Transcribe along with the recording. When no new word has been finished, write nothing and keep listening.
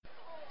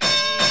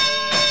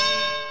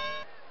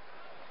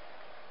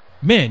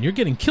Man, you're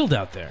getting killed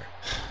out there.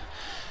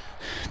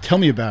 Tell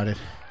me about it.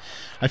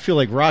 I feel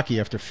like Rocky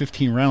after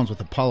 15 rounds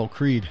with Apollo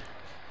Creed.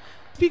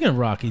 Speaking of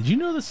Rocky, did you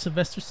know that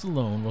Sylvester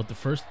Stallone wrote the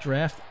first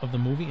draft of the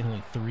movie in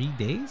only 3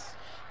 days?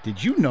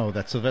 Did you know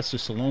that Sylvester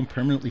Stallone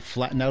permanently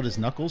flattened out his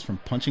knuckles from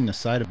punching the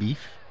side of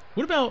beef?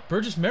 What about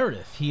Burgess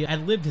Meredith? He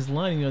ad-libbed his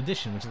line in the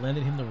audition, which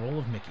landed him the role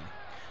of Mickey.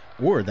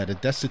 Or that a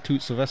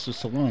destitute Sylvester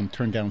Stallone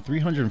turned down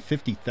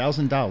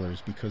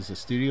 $350,000 because the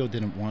studio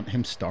didn't want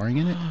him starring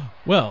in it?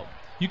 Well,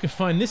 you can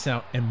find this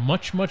out and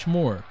much, much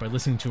more by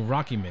listening to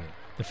Rocky Minute,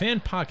 the fan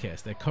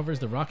podcast that covers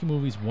the Rocky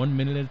movies 1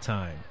 minute at a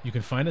time. You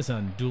can find us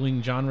on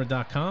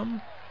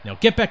duelinggenre.com. Now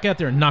get back out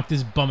there and knock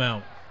this bum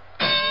out.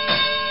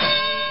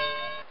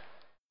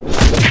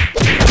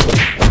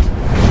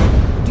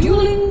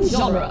 Dueling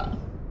Genre.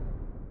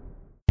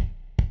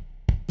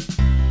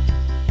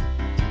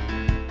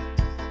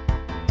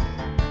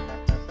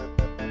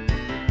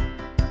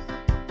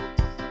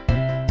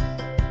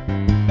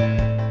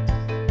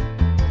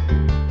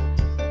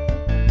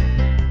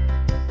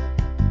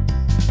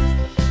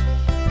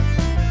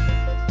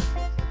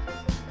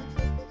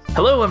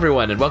 Hello,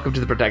 everyone, and welcome to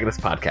the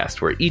Protagonist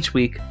podcast, where each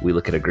week we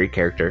look at a great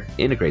character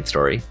in a great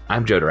story.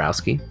 I'm Joe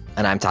Dorowski.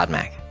 And I'm Todd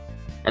Mack.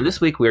 And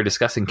this week we are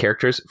discussing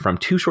characters from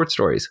 2 short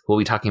stories. We'll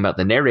be talking about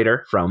the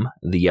narrator from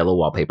The Yellow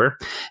Wallpaper,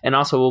 and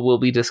also we'll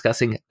be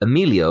discussing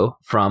Emilio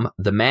from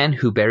The Man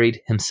Who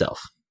Buried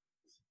Himself.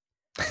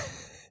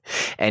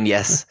 And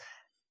yes,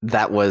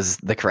 that was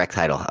the correct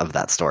title of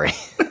that story.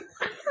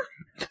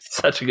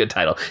 Such a good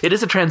title. It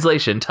is a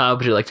translation. Tom,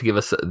 would you like to give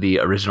us the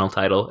original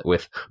title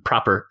with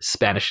proper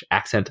Spanish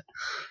accent?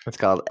 It's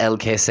called El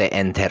que se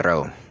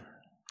enterró.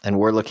 And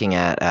we're looking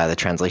at the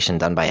translation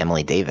done by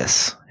Emily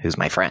Davis, who's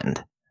my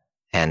friend.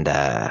 And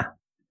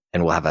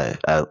we'll have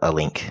a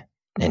link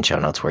in show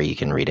notes where you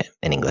can read it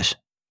in English.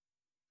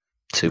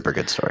 Super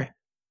good story.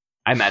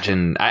 I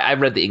imagine, I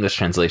read the English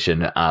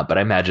translation, but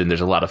I imagine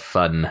there's a lot of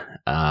fun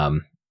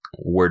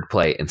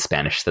wordplay in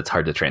Spanish that's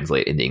hard to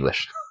translate into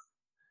English.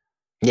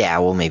 Yeah,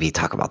 we'll maybe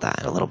talk about that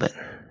in a little bit.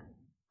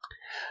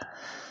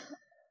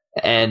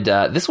 And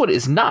this one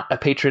is not a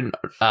patron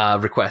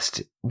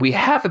request. We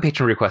have a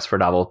patron request for a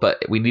novel,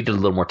 but we needed a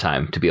little more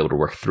time to be able to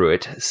work through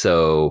it.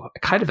 So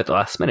kind of at the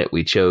last minute,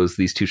 we chose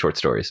these 2 short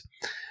stories.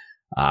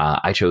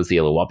 I chose The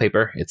Yellow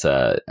Wallpaper. It's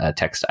a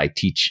text I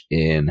teach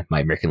in my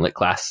American Lit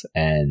class,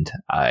 and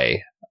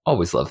I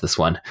always love this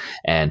one.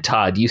 And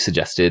Todd, you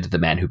suggested The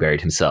Man Who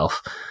Buried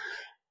Himself.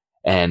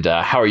 And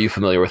how are you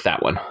familiar with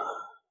that one?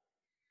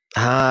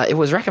 It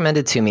was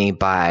recommended to me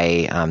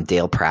by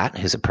Dale Pratt,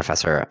 who's a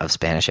professor of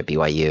Spanish at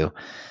BYU.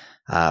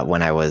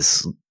 When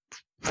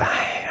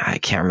I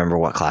can't remember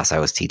what class I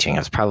was teaching. It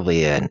was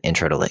probably an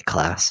intro to lit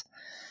class.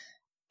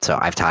 So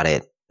I've taught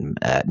it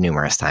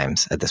numerous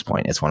times at this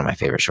point. It's one of my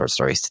favorite short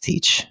stories to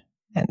teach.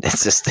 And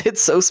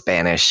it's so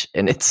Spanish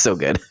and it's so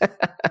good.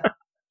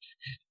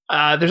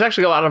 There's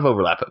actually a lot of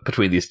overlap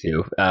between these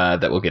two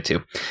that we'll get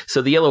to.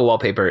 So The Yellow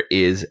Wallpaper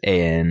is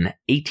an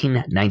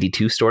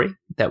 1892 story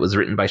that was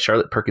written by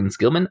Charlotte Perkins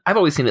Gilman. I've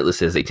always seen it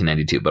listed as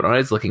 1892, but when I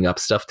was looking up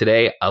stuff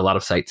today, a lot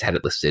of sites had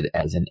it listed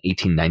as an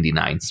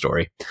 1899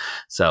 story.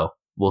 So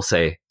we'll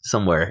say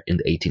somewhere in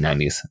the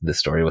 1890s, this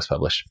story was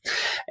published.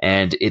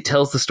 And it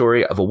tells the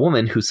story of a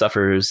woman who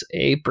suffers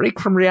a break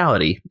from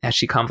reality as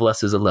she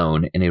convalesces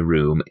alone in a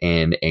room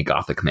in a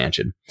Gothic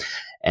mansion.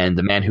 And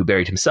The Man Who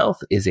Buried Himself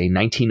is a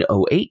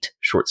 1908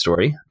 short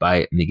story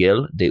by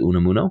Miguel de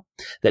Unamuno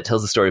that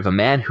tells the story of a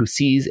man who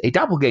sees a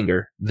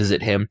doppelganger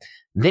visit him.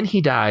 Then he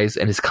dies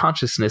and his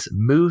consciousness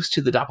moves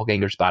to the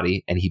doppelganger's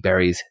body and he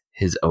buries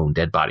his own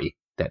dead body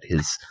that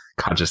his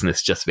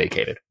consciousness just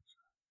vacated.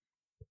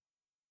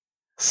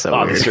 So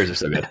weird. These stories are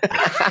so good.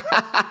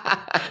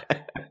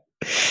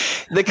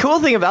 The cool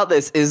thing about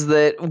this is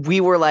that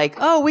we were like,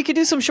 oh, we could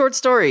do some short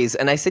stories.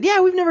 And I said,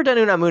 yeah, we've never done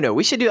Unamuno.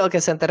 We should do El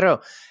que se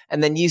enterró.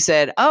 And then you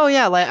said, oh,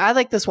 yeah, I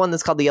like this one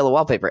that's called The Yellow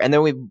Wallpaper. And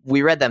then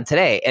we read them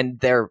today, and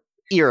they're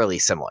eerily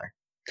similar.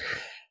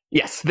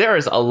 Yes, there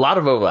is a lot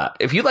of overlap.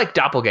 If you like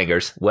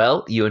doppelgangers,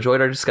 well, you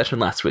enjoyed our discussion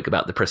last week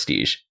about The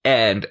Prestige.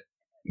 And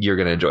you're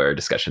going to enjoy our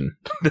discussion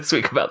this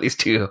week about these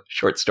 2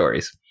 short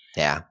stories.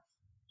 Yeah.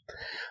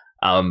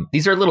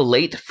 These are a little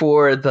late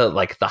for the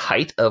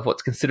height of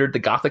what's considered the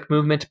Gothic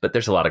movement, but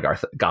there's a lot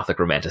of Gothic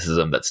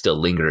romanticism that's still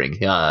lingering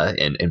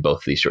in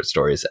both these short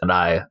stories, and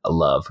I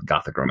love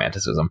Gothic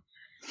romanticism.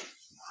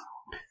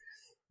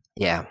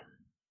 Yeah.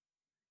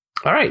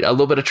 All right, a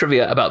little bit of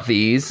trivia about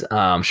these.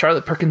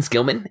 Charlotte Perkins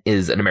Gilman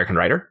is an American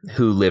writer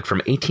who lived from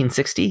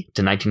 1860 to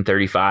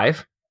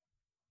 1935.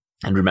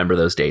 And remember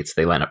those dates.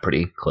 They line up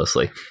pretty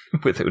closely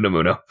with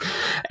Unamuno.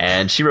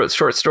 And she wrote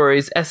short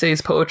stories,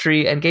 essays,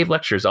 poetry, and gave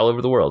lectures all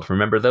over the world.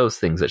 Remember those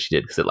things that she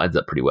did because it lines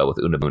up pretty well with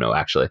Unamuno,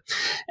 actually.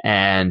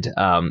 And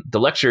the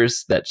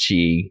lectures that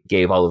she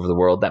gave all over the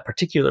world, that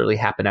particularly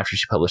happened after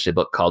she published a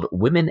book called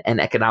Women and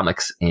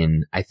Economics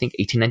in, I think,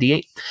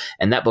 1898.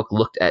 And that book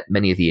looked at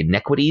many of the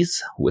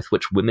inequities with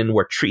which women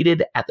were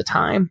treated at the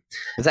time.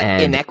 Is that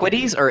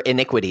inequities or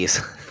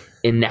iniquities?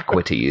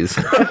 Inequities.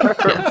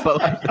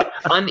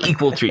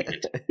 Unequal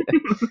treatment.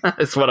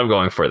 That's what I'm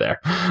going for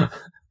there.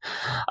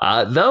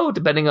 Though,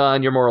 depending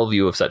on your moral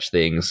view of such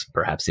things,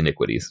 perhaps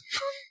iniquities.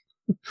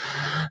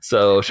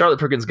 So Charlotte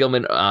Perkins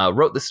Gilman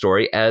wrote the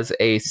story as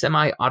a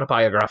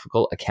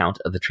semi-autobiographical account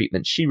of the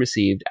treatment she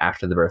received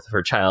after the birth of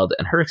her child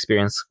and her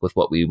experience with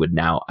what we would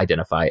now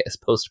identify as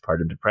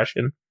postpartum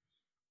depression.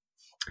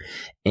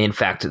 In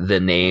fact, the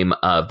name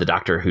of the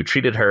doctor who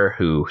treated her,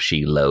 who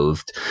she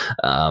loathed,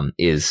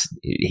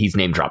 he's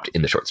name dropped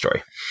in the short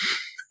story.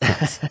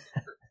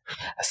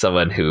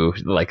 Someone who,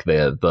 like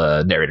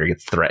the narrator,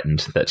 gets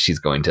threatened that she's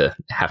going to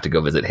have to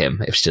go visit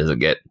him if she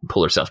doesn't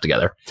pull herself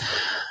together.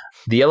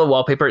 The Yellow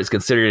Wallpaper is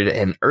considered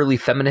an early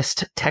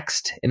feminist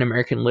text in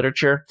American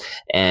literature,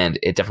 and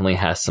it definitely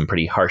has some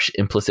pretty harsh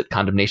implicit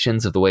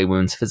condemnations of the way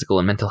women's physical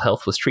and mental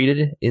health was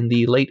treated in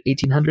the late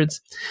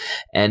 1800s.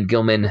 And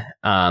Gilman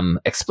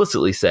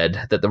explicitly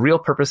said that the real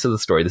purpose of the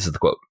story, this is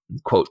the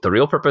quote, the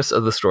real purpose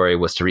of the story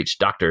was to reach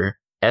Dr.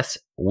 S.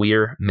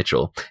 Weir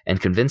Mitchell and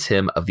convince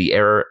him of the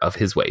error of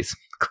his ways.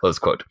 Close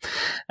quote.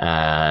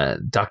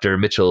 Dr.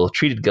 Mitchell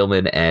treated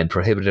Gilman and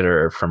prohibited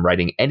her from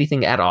writing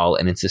anything at all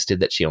and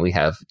insisted that she only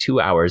have 2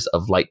 hours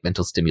of light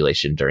mental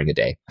stimulation during a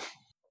day.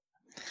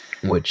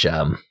 Which,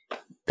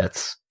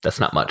 that's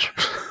not much.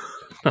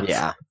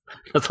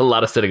 That's a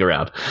lot of sitting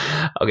around.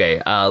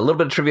 Okay, a little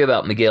bit of trivia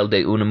about Miguel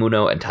de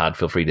Unamuno, and Todd,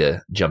 feel free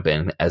to jump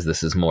in as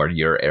this is more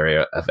your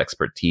area of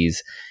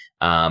expertise.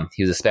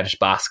 He was a Spanish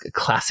Basque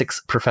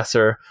classics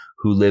professor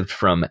who lived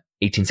from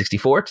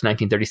 1864 to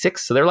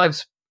 1936. So their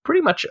lives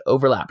pretty much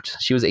overlapped.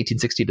 She was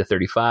 1860 to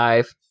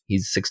 35.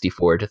 He's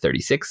 64 to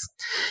 36.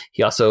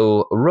 He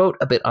also wrote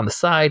a bit on the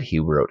side. He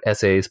wrote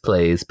essays,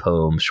 plays,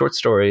 poems, short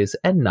stories,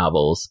 and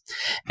novels.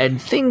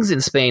 And things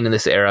in Spain in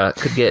this era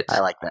could get... I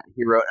like that.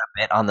 He wrote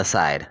a bit on the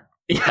side.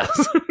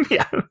 Yes.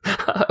 Yeah.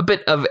 A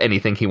bit of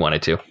anything he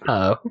wanted to.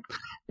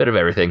 Bit of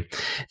everything.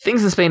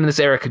 Things in Spain in this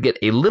era could get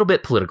a little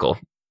bit political.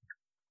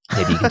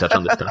 Maybe you can touch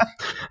on this time.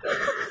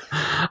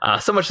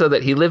 So much so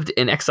that he lived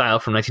in exile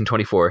from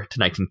 1924 to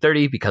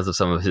 1930 because of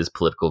some of his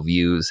political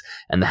views,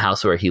 and the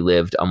house where he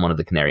lived on one of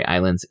the Canary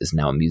Islands is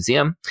now a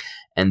museum.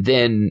 And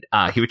then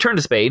he returned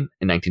to Spain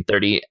in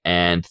 1930,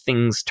 and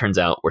things, turns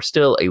out, were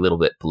still a little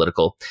bit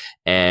political,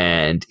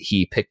 and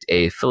he picked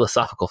a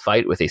philosophical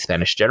fight with a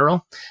Spanish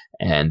general,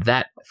 and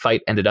that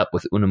fight ended up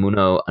with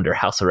Unamuno under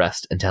house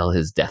arrest until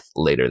his death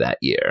later that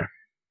year.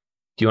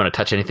 Do you want to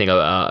touch on anything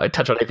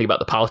about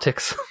the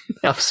politics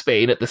of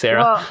Spain at this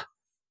era? Well,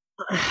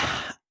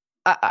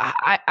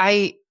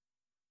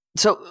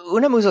 so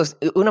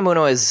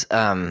Unamuno is,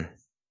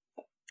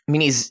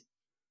 he's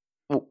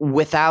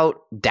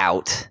without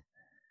doubt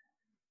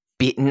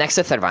next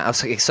to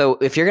Cervantes. So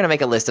if you're going to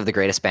make a list of the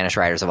greatest Spanish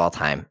writers of all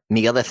time,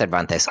 Miguel de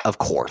Cervantes, of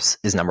course,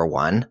 is number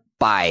one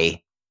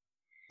by,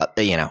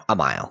 a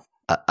mile.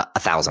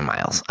 1,000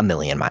 miles,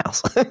 1,000,000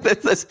 miles.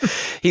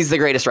 He's the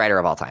greatest writer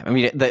of all time. I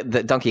mean,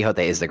 the Don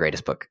Quixote is the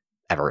greatest book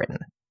ever written.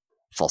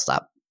 Full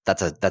stop.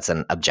 That's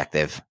an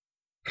objective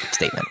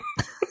statement.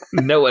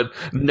 No one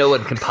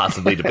can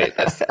possibly debate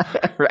this.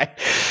 Right.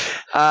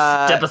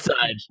 Step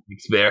aside,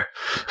 Shakespeare.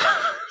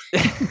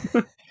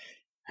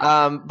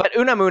 But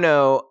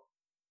Unamuno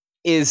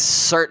is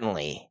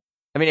certainly,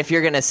 if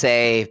you're going to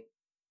say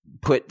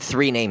put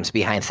three names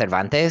behind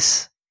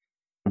Cervantes,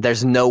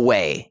 there's no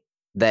way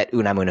that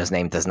Unamuno's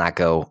name does not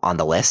go on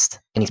the list.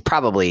 And he's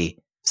probably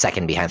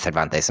second behind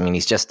Cervantes.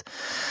 He's just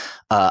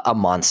a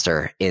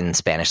monster in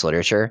Spanish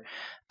literature.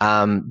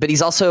 But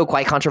he's also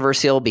quite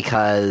controversial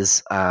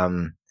because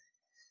so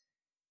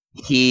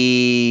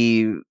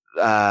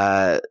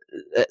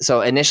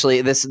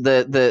initially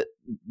the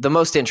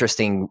most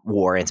interesting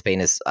war in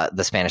Spain is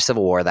the Spanish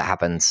Civil War that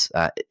happens.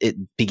 It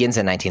begins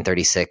in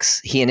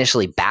 1936. He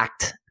initially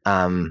backed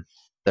the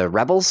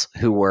rebels,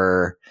 who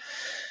were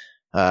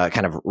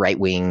kind of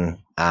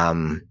right-wing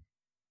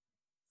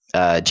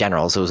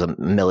generals. It was a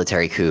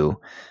military coup.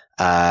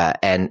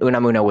 And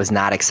Unamuno was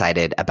not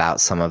excited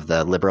about some of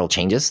the liberal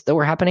changes that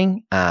were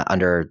happening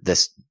under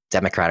this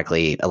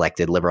democratically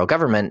elected liberal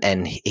government.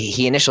 And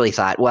he initially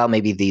thought, well,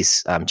 maybe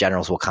these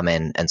generals will come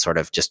in and sort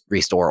of just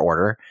restore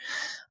order.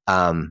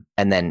 And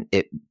then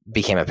it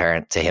became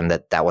apparent to him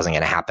that that wasn't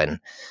going to happen.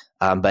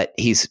 But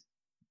he's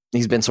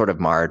been sort of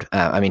marred.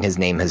 His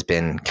name has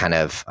been kind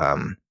of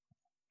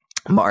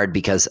marred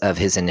because of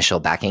his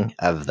initial backing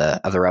of the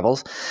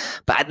rebels.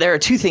 But there are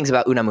two things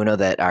about Unamuno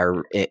that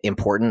are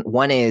important.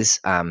 One is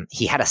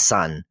he had a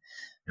son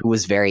who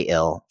was very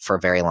ill for a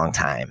very long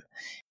time,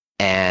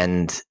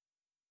 and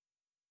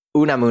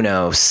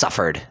Unamuno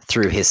suffered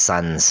through his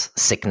son's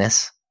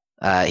sickness.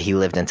 He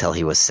lived until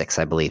he was 6,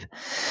 I believe.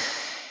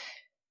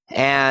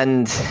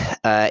 And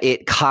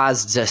it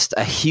caused just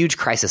a huge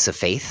crisis of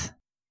faith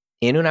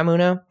in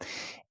Unamuno.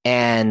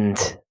 And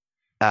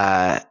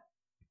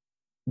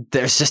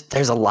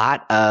there's a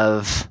lot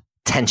of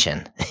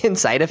tension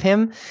inside of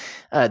him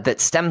that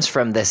stems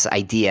from this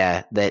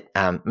idea that,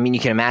 you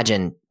can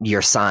imagine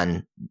your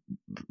son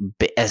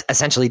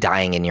essentially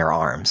dying in your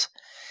arms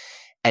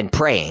and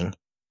praying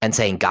and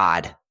saying,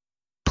 God,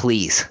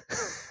 please,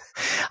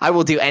 I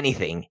will do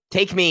anything.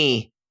 Take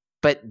me,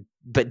 but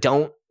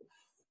don't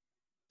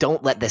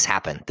don't let this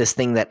happen. This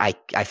thing that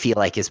I feel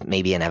like is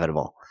maybe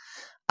inevitable.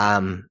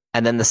 And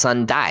then the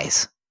son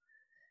dies,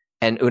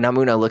 and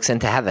Unamuno looks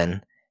into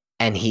heaven,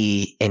 and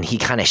he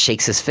kind of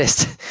shakes his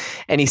fist,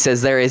 and he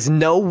says, there is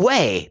no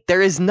way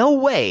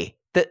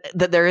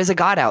that there is a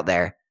God out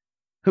there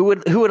who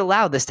would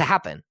allow this to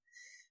happen.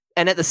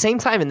 And at the same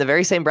time, in the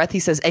very same breath, he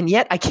says, and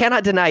yet I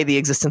cannot deny the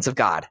existence of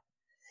God.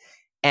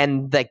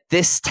 And like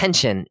this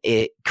tension,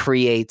 it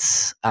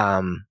creates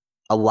a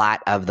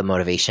lot of the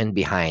motivation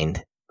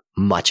behind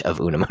much of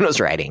Unamuno's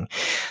writing.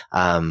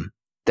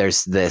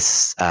 There's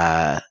this,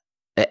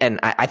 and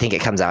I think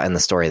it comes out in the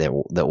story that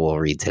we'll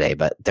read today,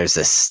 but there's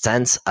this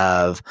sense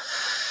of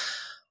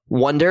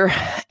wonder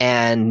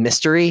and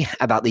mystery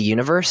about the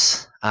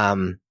universe.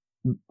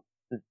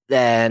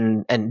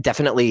 And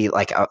definitely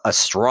like a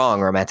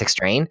strong romantic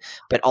strain,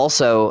 but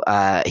also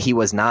he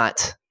was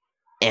not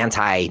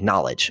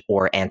anti-knowledge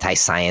or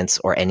anti-science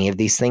or any of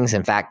these things.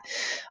 In fact,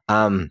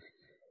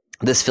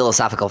 this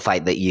philosophical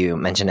fight that you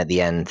mentioned at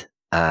the end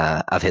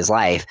of his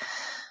life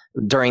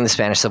during the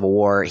Spanish Civil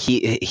War,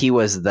 he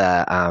was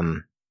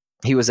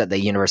at the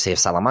University of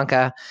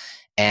Salamanca,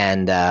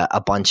 and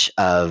a bunch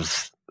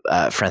of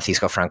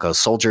Francisco Franco's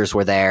soldiers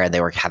were there, and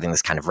they were having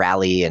this kind of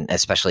rally, and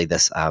especially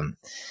this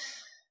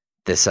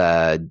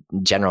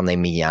general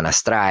named Miguel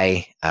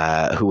Astray,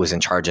 who was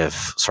in charge of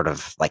sort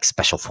of like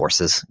special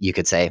forces, you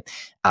could say.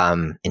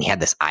 And he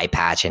had this eye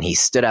patch, and he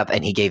stood up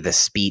and he gave this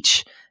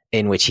speech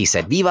in which he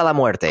said, "Viva la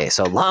muerte!"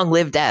 So long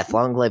live death,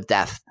 long live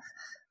death.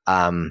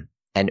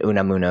 And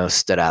Unamuno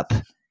stood up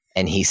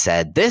and he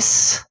said,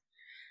 "This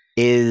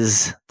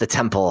is the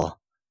temple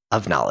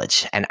of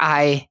knowledge, and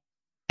I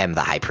am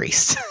the high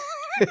priest."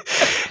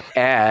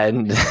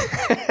 And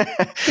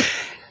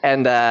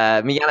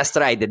Miguel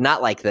Astray did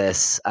not like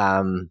this.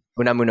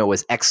 Unamuno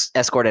was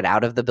escorted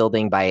out of the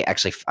building by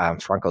actually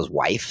Franco's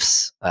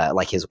wife's,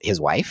 like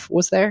his wife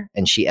was there,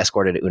 and she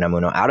escorted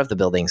Unamuno out of the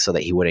building so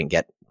that he wouldn't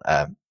get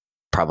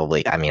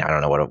probably, I mean, I don't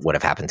know what would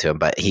have happened to him,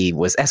 but he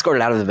was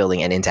escorted out of the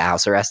building and into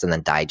house arrest, and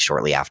then died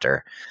shortly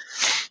after.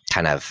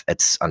 Kind of,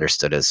 it's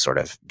understood as sort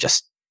of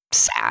just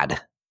sad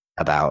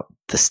about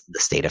the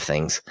state of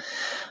things.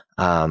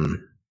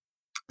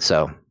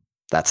 So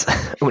that's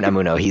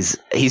Unamuno.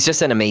 He's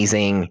just an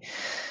amazing,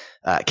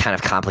 kind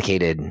of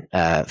complicated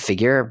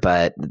figure,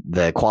 but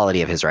the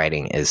quality of his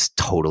writing is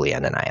totally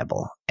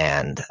undeniable.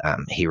 And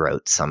he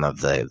wrote some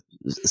of the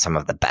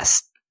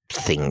best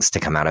things to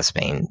come out of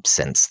Spain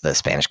since the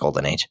Spanish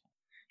Golden Age.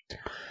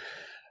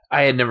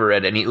 I had never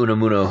read any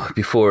Unamuno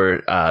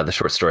before the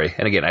short story,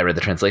 and again, I read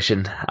the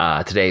translation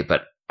today,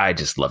 but I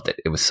just loved it.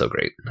 It was so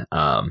great.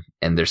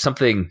 And there's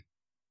something.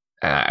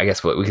 I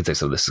guess what we could say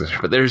some of this,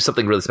 but there's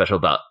something really special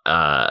about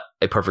a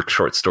perfect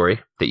short story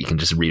that you can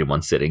just read in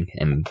one sitting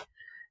and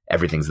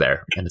everything's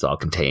there and it's all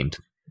contained.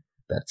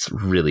 That's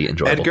really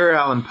enjoyable. Edgar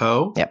Allan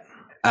Poe Yep.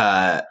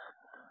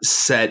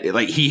 Said,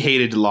 like, he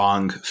hated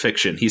long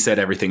fiction. He said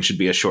everything should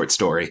be a short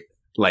story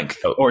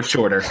length or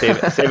shorter.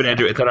 Save it,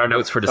 Andrew. It's on our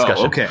notes for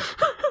discussion. Oh, okay.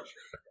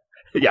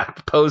 Yeah.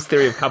 Poe's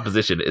theory of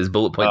composition is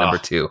bullet point number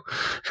 2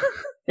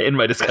 in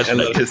my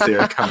discussion. I love his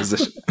theory of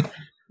composition.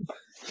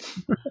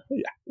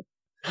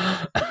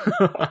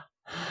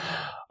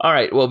 All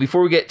right. Well,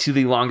 before we get to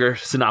the longer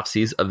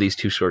synopses of these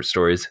 2 short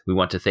stories, we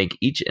want to thank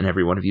each and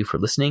every one of you for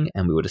listening,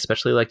 and we would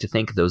especially like to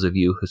thank those of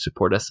you who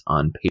support us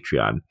on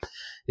Patreon.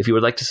 If you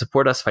would like to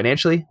support us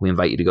financially, we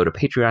invite you to go to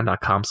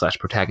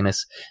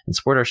patreon.com/protagonist and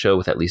support our show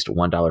with at least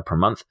 $1 per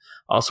month.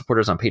 All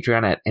supporters on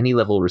Patreon at any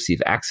level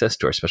receive access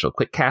to our special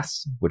quick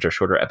casts, which are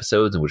shorter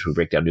episodes in which we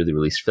break down newly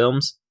released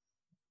films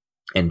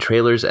and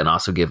trailers, and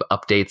also give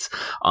updates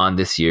on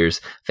this year's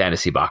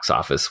fantasy box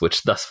office,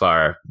 which thus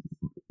far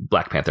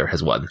Black Panther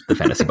has won the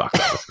fantasy box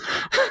office.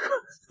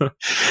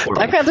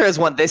 Black Panther has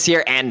won this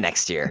year and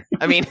next year.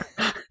 I mean,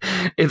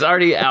 it's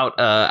already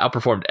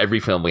outperformed every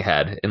film we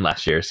had in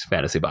last year's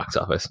fantasy box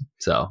office.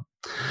 So,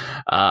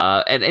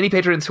 and any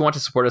patrons who want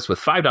to support us with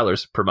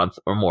 $5 per month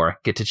or more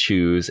get to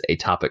choose a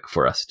topic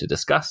for us to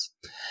discuss.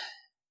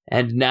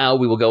 And now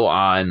we will go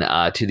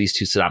on to these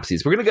 2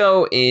 synopses. We're going to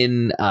go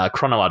in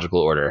chronological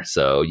order.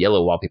 So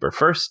Yellow Wallpaper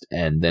first,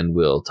 and then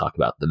we'll talk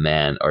about the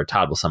man, or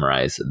Todd will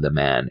summarize The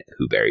Man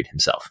Who Buried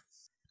Himself.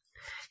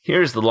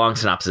 Here's the long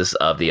synopsis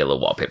of The Yellow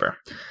Wallpaper.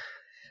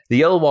 The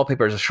Yellow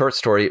Wallpaper is a short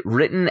story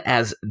written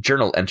as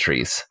journal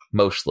entries,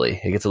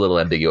 mostly. It gets a little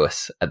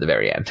ambiguous at the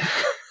very end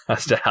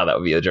as to how that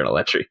would be a journal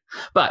entry.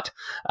 But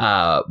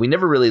we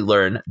never really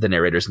learn the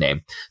narrator's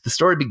name. The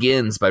story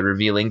begins by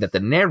revealing that the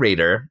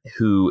narrator,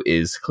 who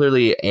is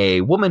clearly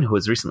a woman who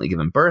has recently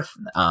given birth,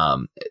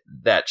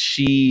 that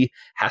she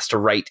has to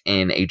write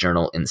in a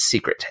journal in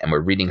secret. And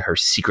we're reading her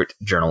secret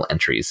journal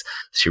entries.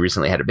 She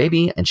recently had a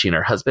baby, and she and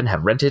her husband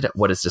have rented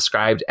what is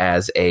described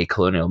as a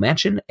colonial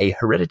mansion, a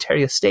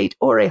hereditary estate,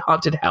 or a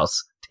haunted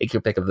house. Take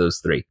your pick of those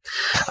 3.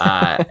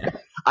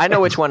 I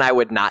know which one I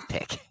would not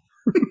pick.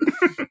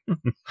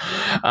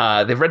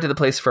 They've rented the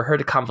place for her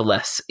to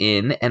convalesce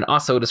in, and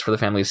also it is for the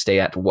family to stay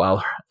at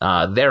while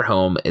their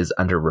home is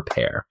under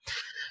repair.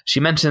 She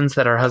mentions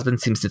that her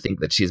husband seems to think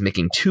that she is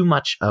making too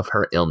much of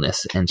her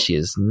illness, and she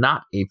is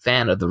not a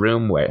fan of the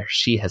room where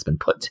she has been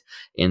put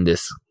in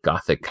this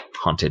Gothic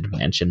haunted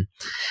mansion.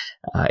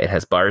 It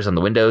has bars on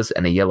the windows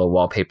and a yellow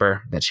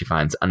wallpaper that she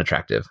finds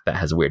unattractive that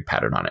has a weird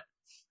pattern on it.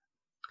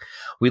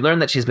 We learn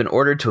that she's been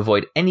ordered to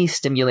avoid any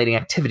stimulating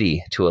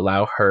activity to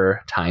allow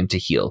her time to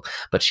heal,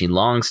 but she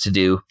longs to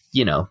do,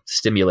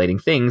 stimulating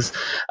things.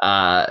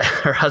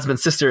 Her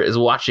husband's sister is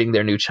watching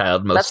their new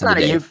child most of the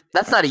day.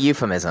 That's not a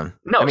euphemism.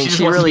 No, I mean,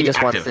 she really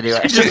just wants to do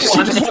it. She just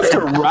wants to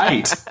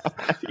write.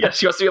 Yeah,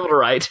 she wants to be able to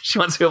write. She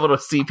wants to be able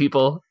to see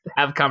people,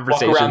 have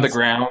conversations. Walk around the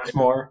ground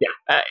more.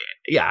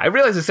 Yeah. I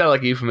realized it sounded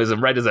like a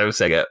euphemism right as I was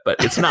saying it,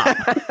 but it's not.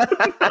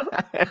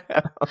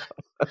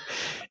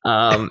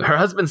 Her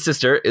husband's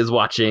sister is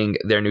watching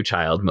their new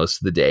child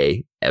most of the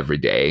day, every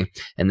day,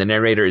 and the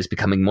narrator is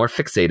becoming more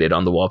fixated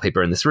on the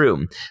wallpaper in this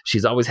room.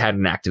 She's always had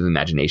an active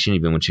imagination,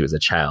 even when she was a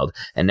child,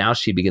 and now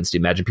she begins to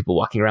imagine people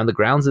walking around the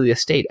grounds of the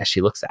estate as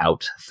she looks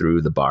out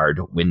through the barred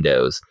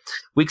windows.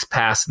 Weeks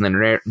pass, and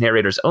the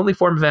narrator's only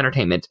form of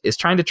entertainment is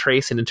trying to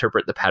trace and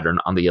interpret the pattern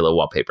on the yellow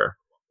wallpaper.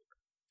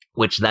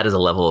 Which that is a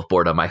level of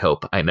boredom I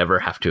hope I never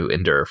have to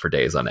endure for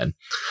days on end.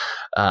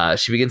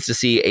 She begins to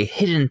see a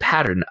hidden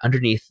pattern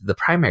underneath the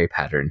primary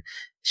pattern.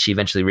 She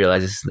eventually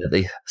realizes that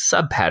the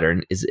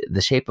sub-pattern is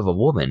the shape of a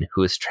woman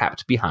who is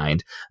trapped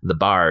behind the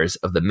bars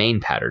of the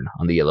main pattern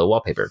on the yellow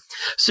wallpaper.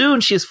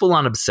 Soon she is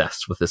full-on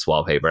obsessed with this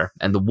wallpaper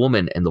and the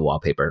woman in the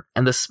wallpaper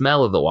and the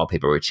smell of the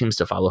wallpaper, which seems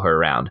to follow her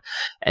around.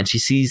 And she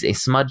sees a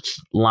smudged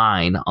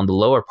line on the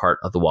lower part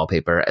of the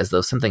wallpaper as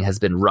though something has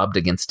been rubbed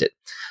against it,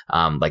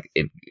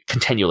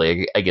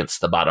 continually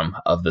against the bottom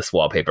of this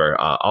wallpaper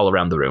all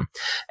around the room.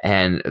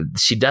 And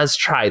she does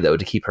try, though,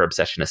 to keep her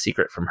obsession a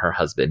secret from her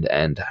husband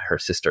and her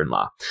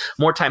sister-in-law.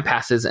 More time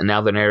passes, and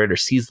now the narrator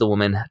sees the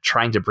woman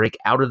trying to break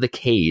out of the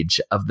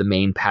cage of the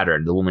main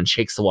pattern. The woman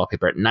shakes the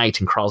wallpaper at night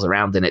and crawls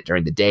around in it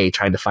during the day,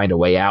 trying to find a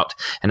way out.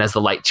 And as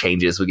the light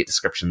changes, we get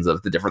descriptions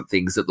of the different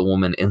things that the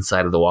woman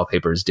inside of the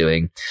wallpaper is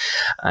doing.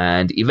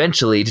 And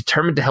eventually,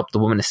 determined to help the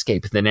woman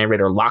escape, the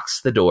narrator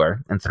locks the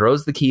door and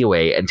throws the key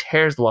away and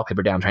tears the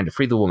wallpaper down, trying to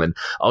free the woman.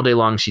 All day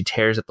long, she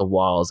tears at the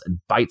walls and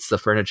bites the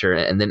furniture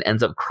and then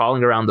ends up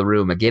crawling around the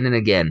room again and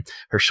again,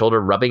 her shoulder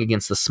rubbing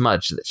against the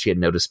smudge that she had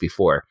noticed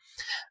before.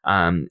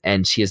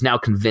 And she is now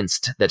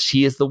convinced that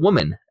she is the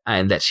woman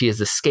and that she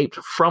has escaped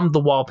from the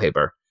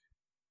wallpaper.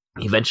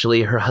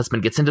 Eventually, her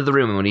husband gets into the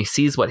room, and when he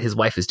sees what his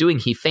wife is doing,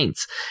 he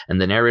faints. And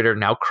the narrator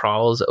now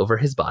crawls over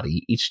his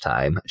body each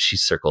time she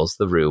circles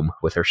the room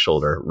with her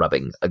shoulder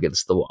rubbing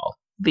against the wall.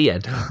 The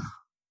end.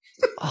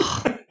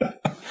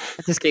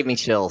 It just gave me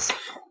chills.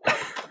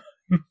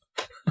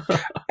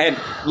 And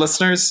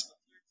listeners,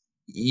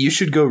 you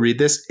should go read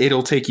this.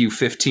 It'll take you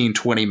 15,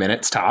 20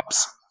 minutes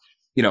tops.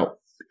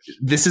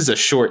 This is a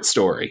short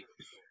story.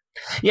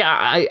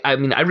 Yeah, I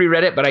mean, I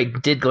reread it, but I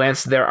did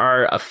glance. There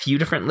are a few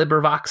different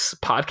LibriVox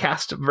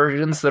podcast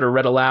versions that are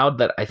read aloud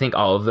that I think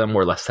all of them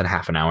were less than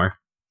half an hour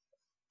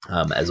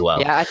as well.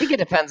 Yeah, I think it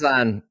depends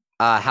on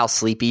how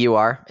sleepy you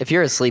are. If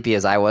you're as sleepy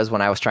as I was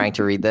when I was trying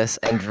to read this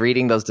and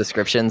reading those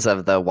descriptions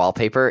of the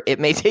wallpaper, it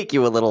may take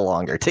you a little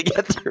longer to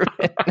get through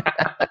it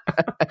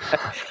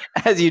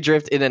as you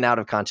drift in and out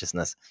of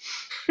consciousness.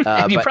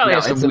 And you probably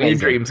have some weird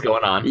dreams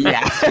going on.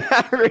 Yeah,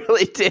 I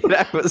really did.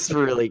 I was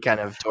really kind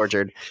of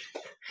tortured.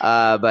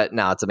 But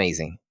no, it's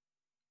amazing.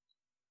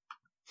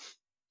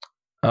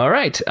 All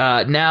right.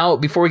 Now,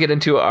 before we get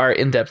into our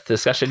in-depth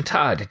discussion,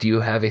 Todd, do you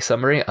have a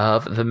summary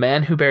of The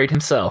Man Who Buried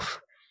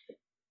Himself?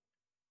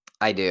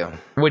 I do.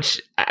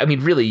 Which, I mean,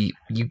 really,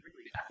 you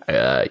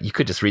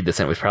could just read this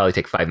and it would probably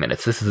take 5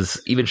 minutes. This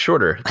is even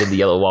shorter than the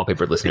Yellow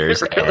Wallpaper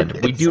listeners, and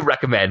we do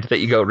recommend that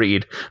you go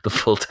read the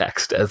full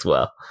text as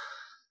well.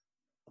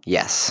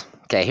 Yes.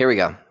 Okay, here we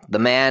go. The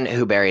Man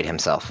Who Buried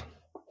Himself.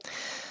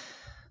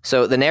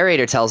 So the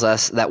narrator tells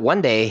us that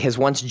one day his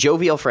once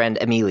jovial friend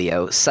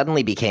Emilio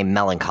suddenly became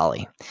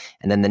melancholy.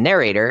 And then the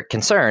narrator,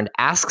 concerned,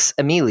 asks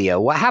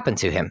Emilio what happened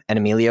to him. And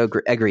Emilio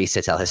agrees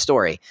to tell his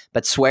story,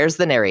 but swears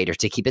the narrator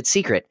to keep it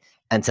secret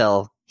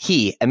until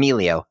he,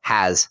 Emilio,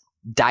 has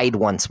died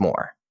once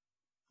more.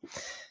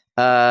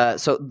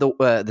 This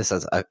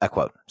is a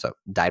quote. So,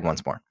 died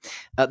once more.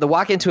 They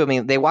walk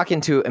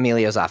into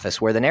Emilio's office,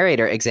 where the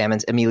narrator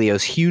examines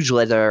Emilio's huge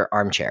leather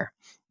armchair.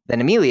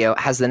 Then Emilio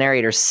has the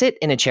narrator sit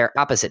in a chair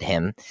opposite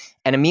him,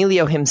 and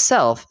Emilio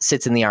himself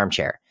sits in the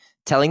armchair,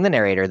 telling the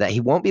narrator that he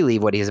won't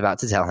believe what he is about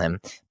to tell him,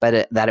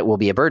 but that it will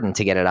be a burden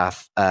to get it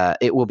off.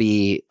 It will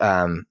be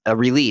a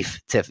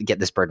relief to get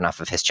this burden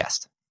off of his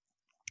chest.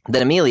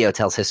 Then Emilio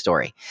tells his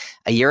story.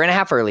 A year and a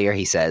half earlier,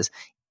 he says,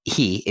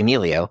 he,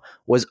 Emilio,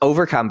 was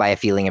overcome by a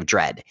feeling of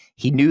dread.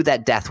 He knew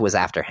that death was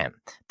after him.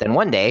 Then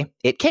one day,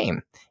 it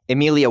came.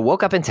 Emilio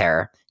woke up in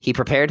terror. He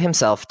prepared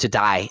himself to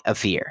die of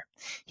fear.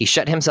 He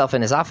shut himself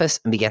in his office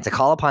and began to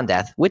call upon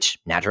death, which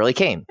naturally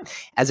came.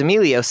 As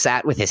Emilio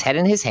sat with his head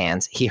in his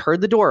hands, he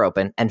heard the door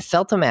open and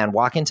felt a man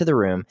walk into the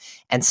room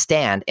and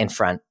stand in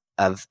front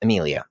of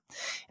Emilio.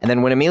 And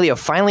then when Emilio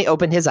finally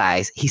opened his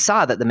eyes, he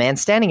saw that the man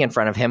standing in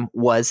front of him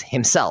was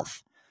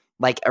himself.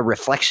 like a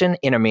reflection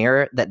in a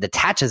mirror that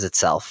detaches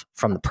itself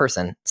from the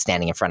person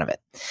standing in front of it.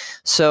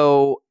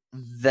 So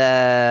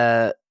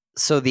the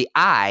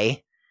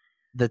I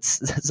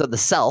the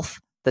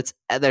self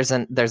there's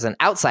an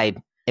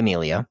outside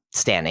Emilio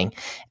standing,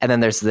 and then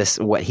there's this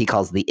what he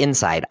calls the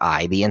inside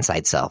I, the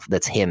inside self,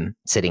 that's him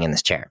sitting in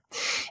this chair.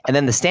 And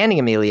then the standing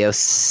Emilio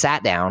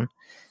sat down,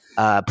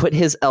 put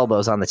his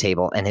elbows on the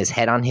table and his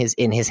head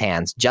in his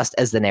hands, just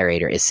as the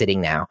narrator is sitting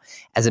now,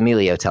 as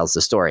Emilio tells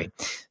the story.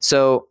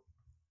 So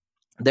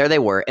there they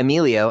were,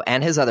 Emilio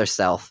and his other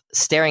self,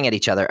 staring at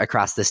each other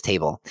across this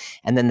table.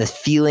 And then the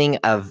feeling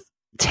of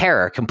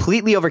terror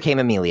completely overcame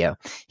Emilio.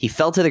 He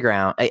fell to the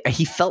ground.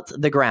 He felt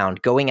the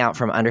ground going out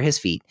from under his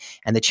feet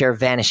and the chair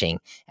vanishing.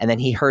 And then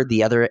he heard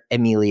the other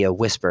Emilio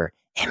whisper,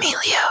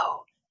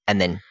 "Emilio."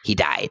 And then he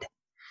died.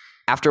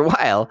 After a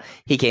while,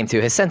 he came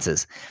to his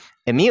senses.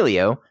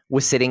 Emilio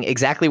was sitting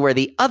exactly where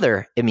the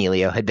other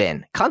Emilio had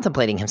been,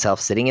 contemplating himself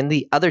sitting in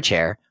the other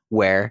chair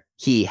where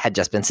he had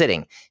just been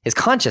sitting. His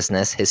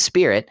consciousness, his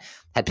spirit,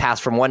 had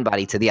passed from one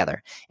body to the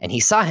other, and he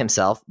saw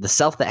himself, the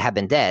self that had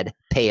been dead,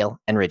 pale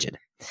and rigid.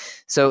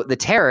 So the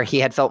terror he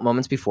had felt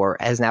moments before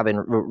has now been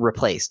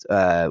replaced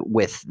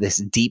with this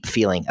deep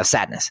feeling of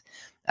sadness.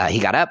 He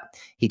got up,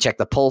 he checked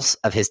the pulse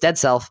of his dead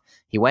self,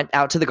 he went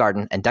out to the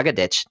garden and dug a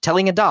ditch,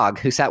 telling a dog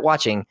who sat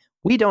watching,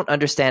 "We don't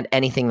understand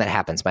anything that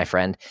happens, my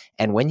friend,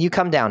 and when you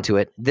come down to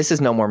it, this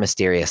is no more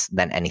mysterious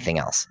than anything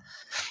else."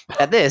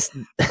 At this...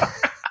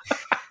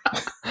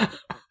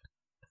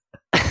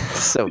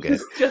 So good.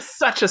 It's just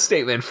such a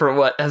statement for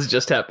what has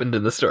just happened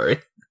in the story.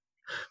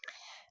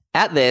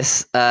 At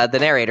this, the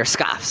narrator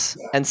scoffs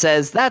and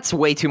says, "That's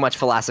way too much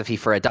philosophy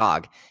for a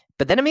dog."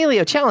 But then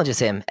Emilio challenges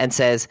him and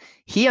says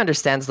he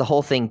understands the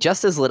whole thing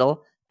just as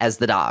little as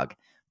the dog.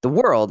 The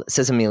world,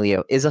 says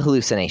Emilio, is a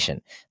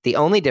hallucination, the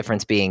only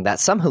difference being that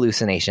some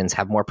hallucinations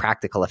have more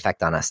practical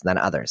effect on us than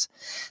others.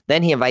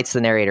 Then he invites the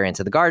narrator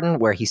into the garden,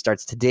 where he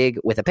starts to dig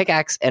with a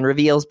pickaxe and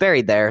reveals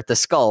buried there the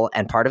skull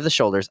and part of the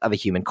shoulders of a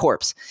human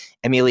corpse.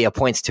 Emilio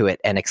points to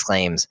it and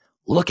exclaims,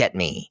 "Look at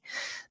me."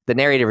 The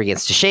narrator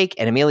begins to shake,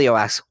 and Emilio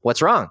asks,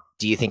 "What's wrong?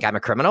 Do you think I'm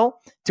a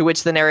criminal?" To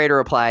which the narrator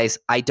replies,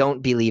 "I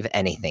don't believe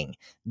anything."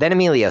 Then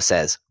Emilio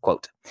says,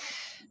 quote,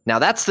 "Now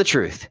that's the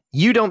truth.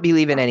 You don't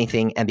believe in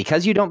anything, and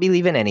because you don't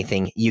believe in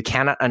anything, you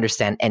cannot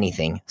understand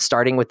anything,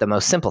 starting with the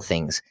most simple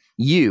things.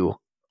 You,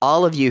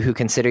 all of you who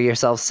consider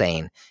yourselves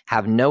sane,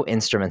 have no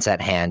instruments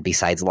at hand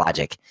besides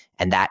logic,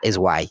 and that is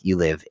why you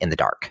live in the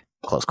dark."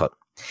 Close quote.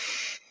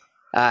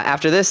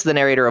 After this, the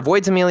narrator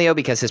avoids Emilio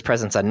because his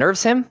presence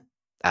unnerves him.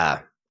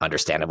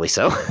 Understandably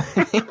so.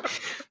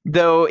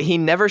 Though he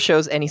never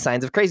shows any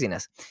signs of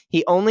craziness.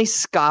 He only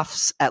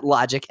scoffs at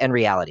logic and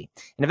reality.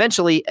 And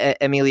eventually,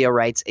 Emilio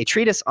writes a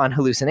treatise on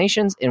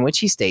hallucinations in which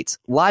he states,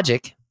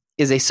 "Logic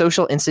is a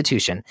social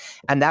institution,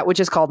 and that which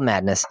is called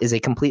madness is a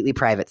completely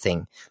private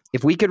thing.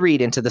 If we could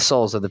read into the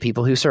souls of the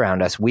people who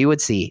surround us, we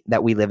would see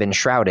that we live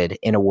enshrouded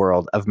in a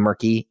world of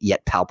murky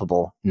yet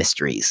palpable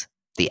mysteries."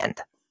 The end.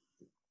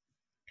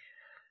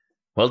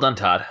 Well done,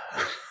 Todd.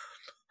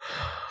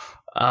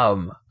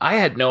 I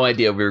had no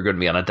idea we were going to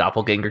be on a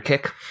doppelganger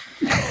kick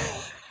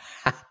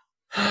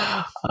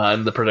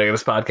on the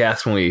Protagonist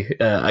podcast when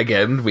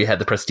we had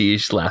the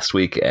Prestige last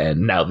week,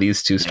 and now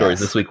these two stories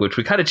this week, which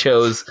we kind of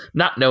chose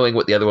not knowing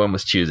what the other one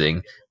was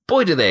choosing.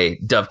 Boy, do they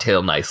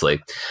dovetail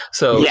nicely.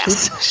 So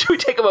should we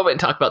take a moment and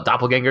talk about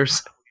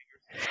doppelgangers?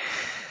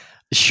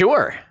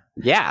 Sure.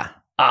 Yeah.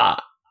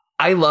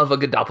 I love a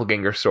good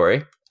doppelganger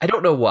story. I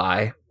don't know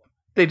why.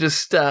 They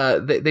just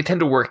they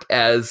tend to work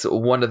as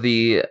one of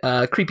the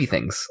creepy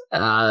things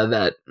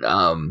that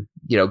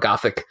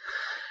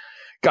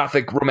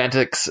gothic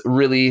romantics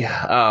really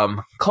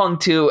clung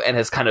to, and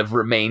has kind of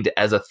remained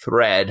as a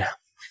thread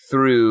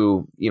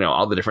through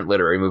all the different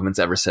literary movements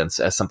ever since,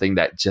 as something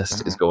that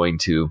just is going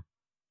to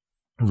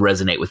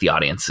resonate with the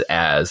audience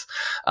as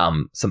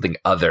something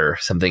other,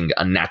 something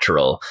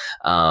unnatural.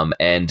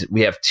 And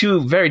we have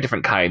two very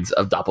different kinds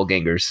of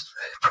doppelgangers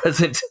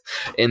present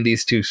in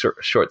these two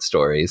short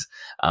stories.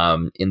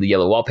 In the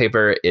Yellow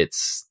Wallpaper,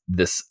 it's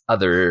this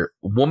other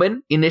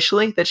woman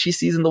initially that she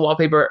sees in the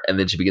wallpaper, and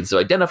then she begins to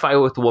identify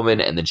with the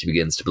woman, and then she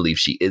begins to believe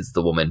she is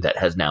the woman that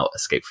has now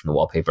escaped from the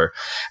wallpaper.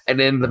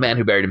 And in The Man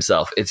Who Buried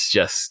Himself, it's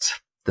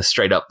just the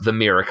straight up the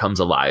mirror comes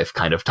alive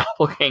kind of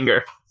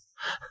doppelganger.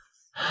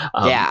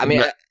 I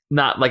mean,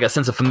 not like a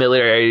sense of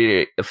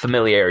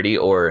familiarity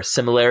or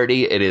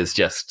similarity. It is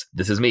just,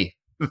 this is me.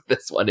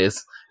 This one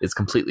is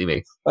completely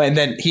me. And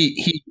then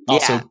he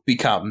also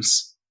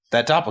becomes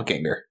that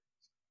doppelganger.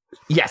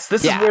 Yes,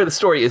 this is where the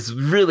story is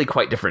really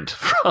quite different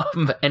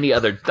from any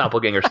other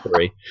doppelganger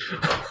story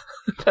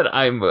that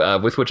I'm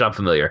with which I'm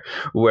familiar,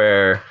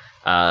 where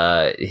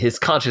his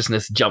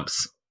consciousness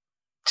jumps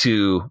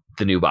to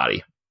the new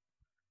body.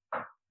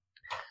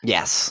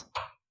 Yes.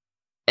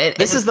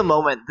 This is the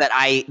moment that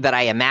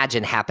I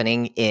imagine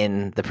happening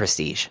in The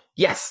Prestige.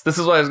 Yes, this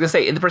is what I was going to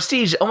say. In The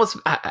Prestige, almost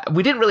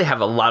we didn't really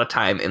have a lot of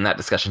time in that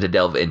discussion to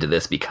delve into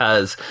this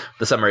because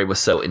the summary was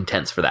so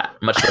intense for that.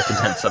 Much less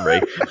intense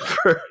summary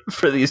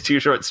for these two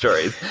short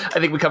stories. I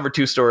think we covered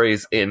 2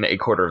 stories in a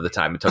quarter of the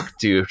time it took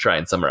to try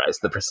and summarize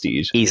The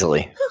Prestige.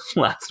 Easily.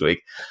 Last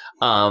week.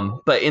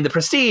 But in The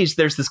Prestige,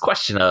 there's this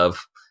question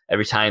of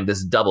every time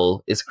this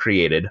double is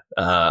created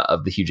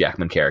of the Hugh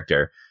Jackman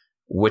character,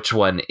 which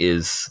one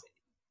is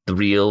the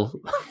real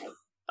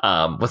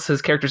what's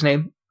his character's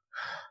name?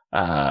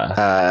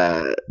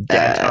 Danton.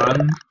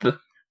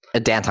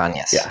 Danton,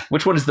 yes. Yeah.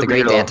 Which one is the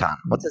great real Danton?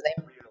 What's his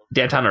name?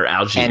 Danton or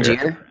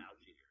Algier?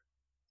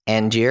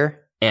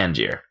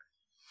 Angier.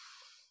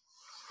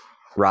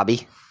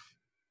 Robbie.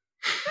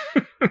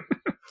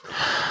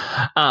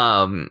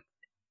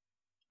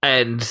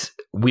 And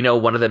we know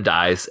one of them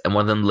dies and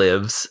one of them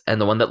lives, and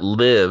the one that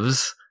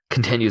lives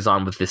continues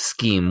on with this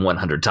scheme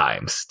 100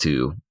 times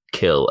to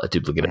kill a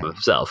duplicate of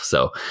himself.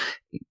 So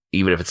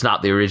even if it's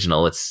not the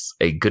original, it's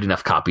a good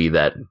enough copy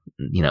that,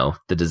 you know,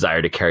 the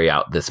desire to carry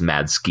out this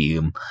mad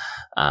scheme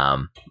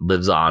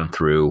lives on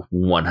through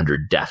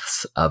 100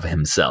 deaths of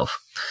himself.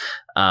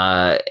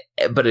 But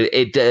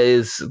it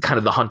is kind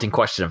of the haunting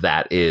question of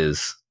that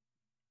is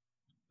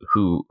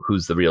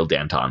who's the real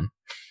Danton?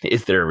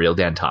 Is there a real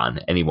Danton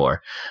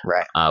anymore?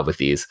 Right. With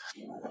these?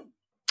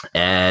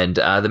 And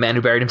The Man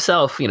Who Buried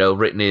Himself, you know,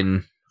 written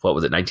in, what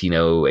was it,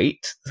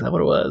 1908? Is that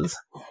what it was?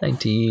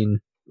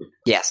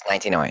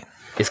 1908.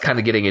 Is kind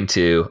of getting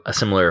into a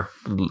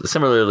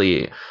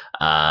similarly,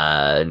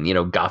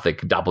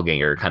 gothic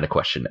doppelganger kind of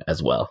question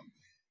as well.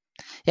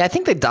 Yeah, I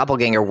think the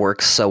doppelganger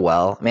works so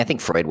well. I mean, I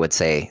think Freud would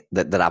say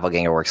that the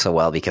doppelganger works so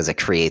well because it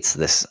creates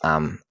this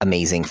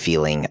amazing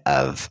feeling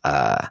of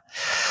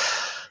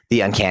the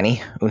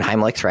uncanny,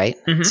 Unheimlich, right?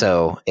 Mm-hmm.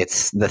 So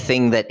it's the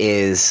thing that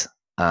is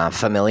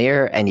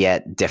familiar and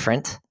yet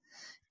different.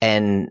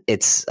 And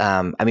it's,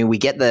 we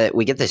get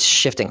this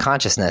shift in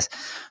consciousness,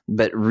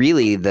 but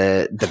really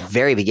the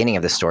very beginning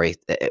of the story,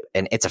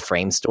 and it's a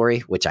framed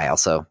story, which I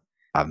also,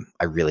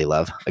 I really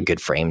love a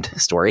good framed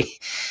story.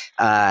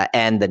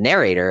 And the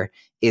narrator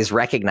is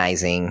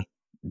recognizing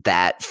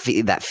that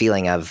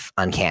feeling of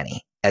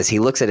uncanny as he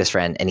looks at his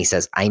friend and he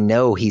says, I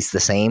know he's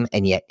the same.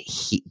 And yet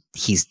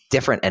he's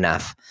different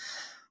enough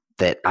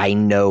that I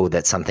know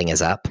that something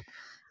is up.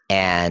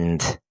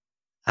 And,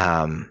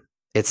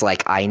 it's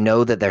like, I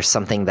know that there's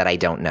something that I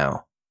don't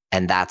know.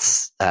 And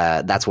that's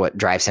what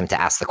drives him to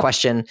ask the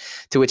question,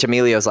 to which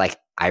Emilio's like,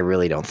 I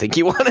really don't think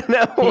you want to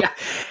know. Yeah.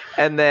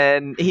 And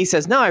then he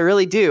says, no, I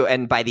really do.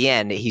 And by the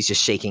end, he's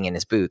just shaking in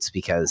his boots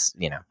because,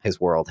 you know,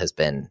 his world has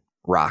been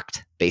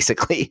rocked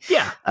basically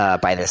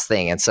by this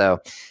thing. And so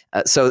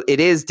it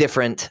is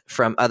different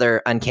from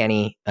other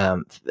uncanny,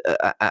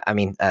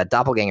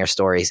 doppelganger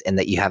stories in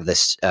that you have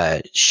this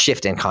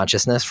shift in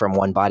consciousness from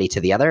one body to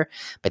the other.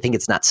 But I think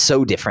it's not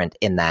so different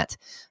in that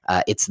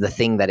it's the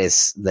thing that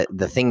is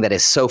the thing that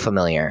is so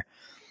familiar,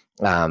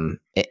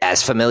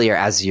 as familiar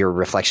as your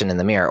reflection in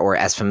the mirror or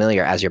as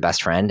familiar as your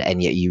best friend.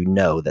 And yet, you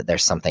know that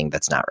there's something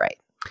that's not right.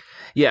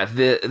 Yeah.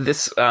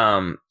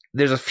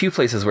 There's a few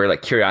places where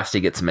like curiosity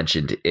gets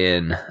mentioned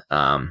in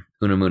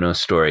Unamuno's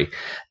story.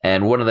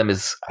 And one of them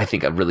is, I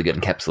think, a really good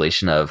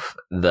encapsulation of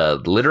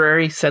the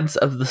literary sense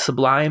of the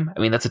sublime. I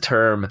mean, that's a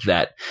term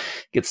that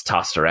gets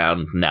tossed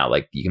around now.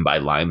 Like you can buy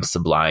lime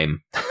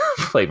sublime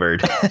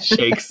flavored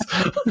shakes.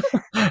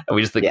 And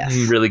we just think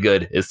really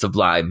good is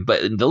sublime.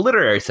 But in the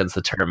literary sense,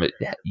 the term it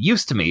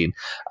used to mean,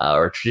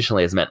 or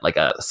traditionally has meant like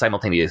a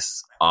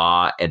simultaneous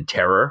awe and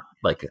terror,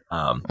 like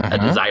a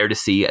desire to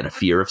see and a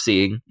fear of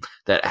seeing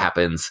that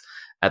happens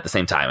at the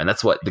same time. And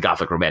that's what the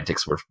Gothic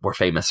Romantics were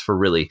famous for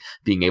really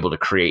being able to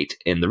create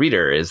in the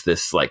reader, is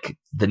this like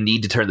the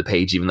need to turn the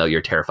page even though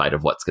you're terrified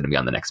of what's going to be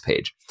on the next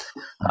page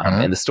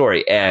in the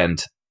story.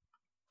 And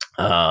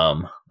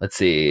let's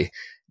see,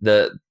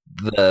 the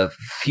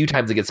few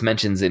times it gets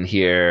mentions in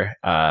here,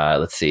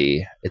 let's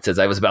see, it says,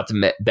 I was about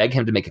to beg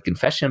him to make a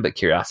confession, but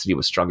curiosity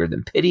was stronger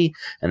than pity.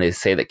 And they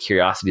say that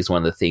curiosity is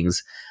one of the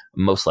things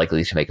most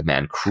likely to make a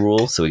man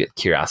cruel. So we get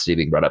curiosity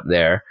being brought up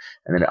there.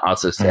 And then it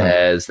also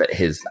says that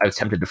I was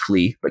tempted to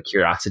flee, but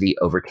curiosity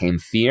overcame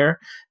fear.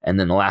 And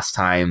then the last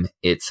time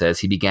it says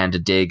he began to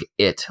dig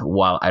it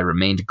while I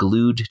remained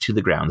glued to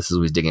the ground. This is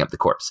when he's digging up the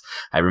corpse.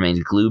 I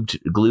remained glued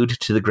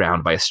to the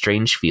ground by a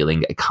strange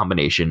feeling, a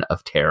combination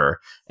of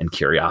terror and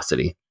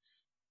curiosity.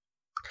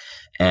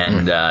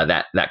 And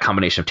that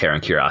combination of terror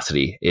and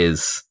curiosity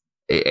is,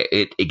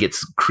 it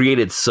gets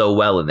created so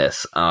well in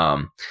this.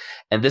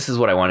 And this is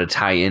what I want to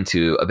tie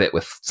into a bit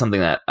with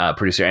something that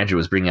producer Andrew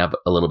was bringing up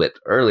a little bit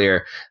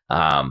earlier,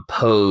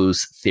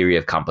 Poe's theory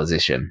of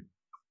composition,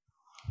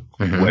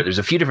 where there's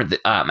a few different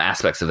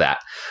aspects of that.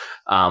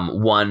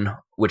 One,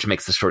 which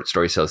makes the short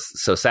story so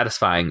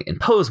satisfying in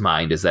Poe's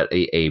mind, is that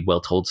a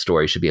well-told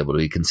story should be able to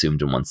be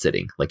consumed in one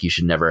sitting. Like you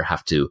should never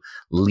have to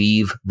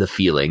leave the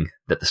feeling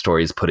that the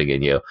story is putting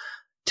in you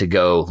to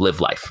go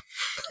live life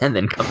and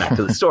then come back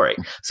to the story.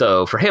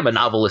 So for him, a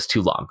novel is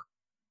too long.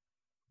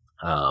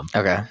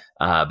 Okay.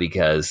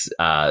 Because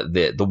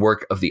the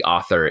work of the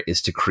author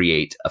is to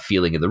create a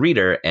feeling in the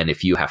reader, and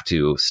if you have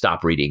to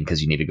stop reading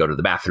because you need to go to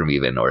the bathroom,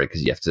 even, or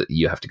because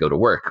you have to go to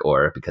work,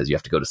 or because you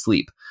have to go to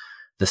sleep,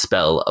 the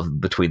spell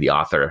between the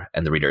author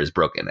and the reader is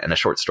broken. And a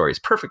short story is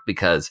perfect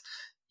because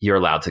you're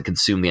allowed to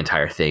consume the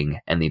entire thing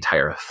and the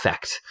entire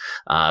effect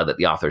that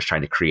the author is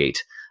trying to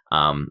create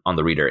on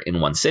the reader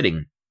in one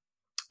sitting.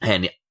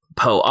 And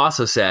Poe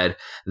also said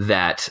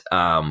that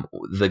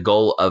the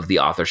goal of the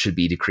author should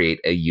be to create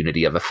a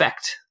unity of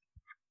effect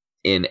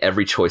in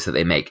every choice that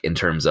they make, in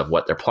terms of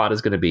what their plot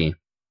is going to be,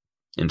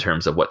 in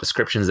terms of what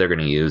descriptions they're going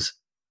to use,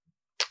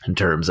 in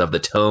terms of the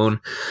tone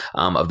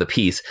of the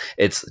piece.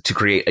 It's to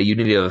create a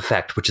unity of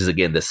effect, which is,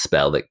 again, this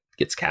spell that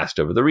gets cast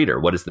over the reader.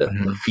 What is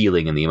the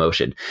feeling and the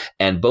emotion?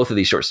 And both of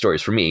these short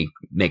stories, for me,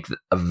 make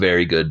a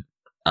very good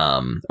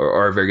or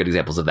are very good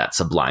examples of that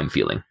sublime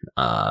feeling.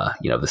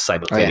 The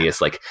simultaneous,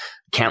 like,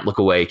 can't look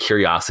away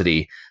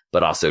curiosity,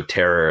 but also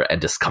terror and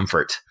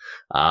discomfort.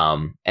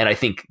 And I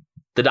think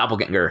the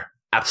doppelganger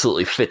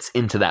absolutely fits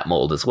into that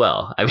mold as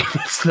well. I mean,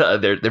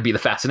 there'd be the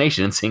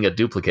fascination in seeing a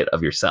duplicate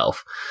of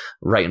yourself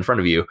right in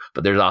front of you,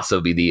 but there'd also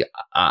be the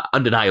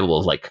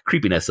undeniable, like,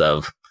 creepiness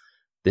of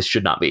this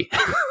should not be.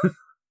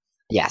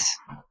 Yes.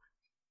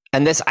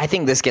 And I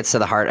think this gets to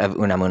the heart of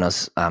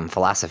Unamuno's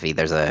philosophy.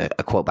 There's a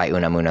quote by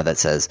Unamuno that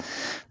says,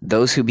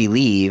 "Those who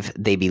believe,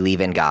 they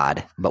believe in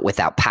God, but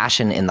without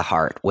passion in the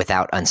heart,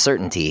 without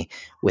uncertainty,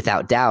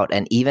 without doubt,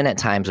 and even at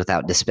times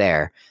without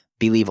despair,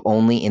 believe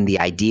only in the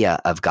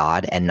idea of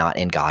God and not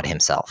in God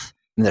himself."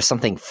 And there's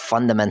something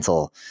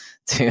fundamental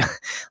to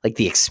like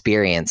the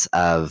experience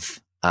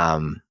of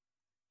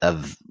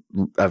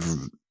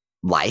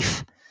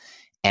life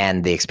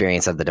and the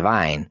experience of the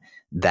divine.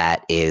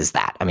 That is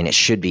that. I mean, it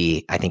should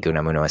be, I think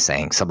Unamuno is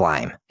saying,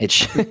 sublime.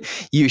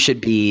 You should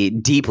be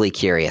deeply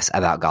curious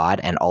about God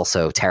and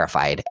also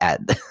terrified at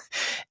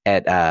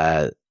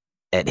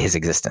his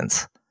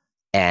existence.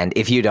 And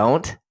if you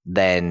don't,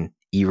 then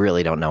you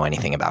really don't know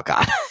anything about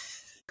God.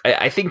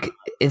 I think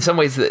in some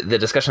ways the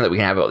discussion that we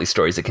can have about these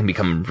stories, it can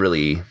become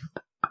really,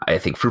 I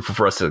think, fruitful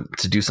for us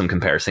to do some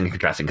comparison and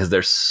contrasting, because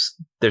there's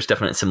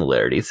definite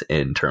similarities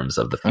in terms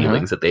of the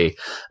feelings that they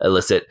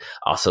elicit.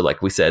 Also,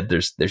 like we said,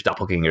 there's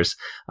doppelgangers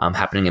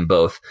happening in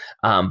both.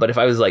 But if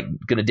I was like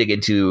going to dig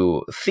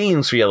into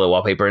themes for Yellow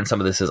Wallpaper, and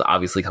some of this is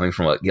obviously coming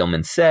from what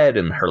Gilman said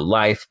in her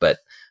life, but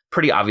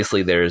pretty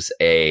obviously there's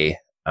a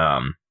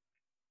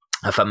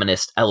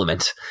feminist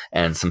element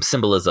and some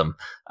symbolism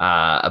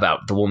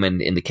about the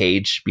woman in the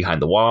cage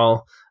behind the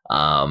wall,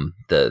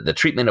 the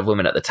treatment of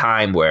women at the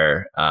time,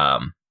 where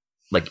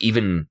like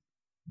even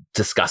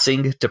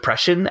discussing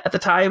depression at the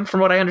time, from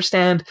what I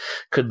understand,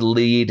 could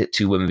lead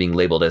to women being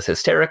labeled as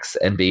hysterics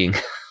and being,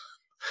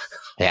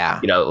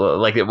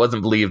 like it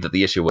wasn't believed that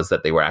the issue was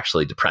that they were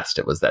actually depressed.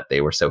 It was that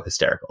they were so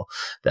hysterical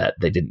that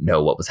they didn't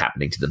know what was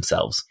happening to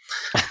themselves.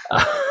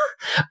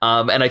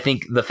 And I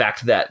think the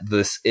fact that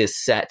this is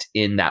set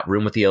in that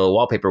room with the yellow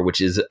wallpaper, which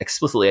is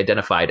explicitly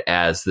identified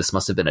as this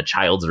must have been a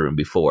child's room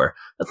before,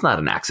 that's not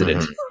an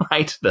accident,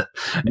 right?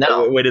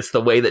 When it's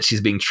the way that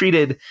she's being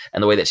treated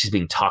and the way that she's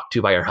being talked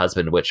to by her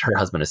husband, which her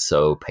husband is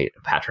so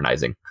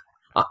patronizing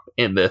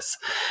in this.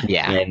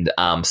 Yeah.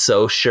 And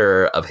so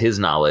sure of his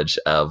knowledge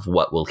of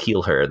what will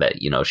heal her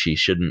that, she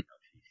shouldn't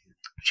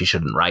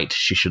write.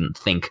 She shouldn't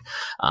think.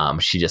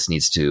 She just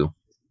needs to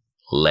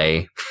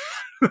lay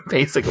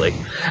basically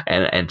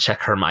and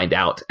check her mind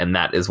out, and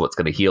that is what's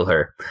going to heal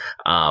her,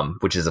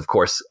 which is, of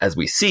course, as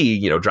we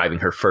see, driving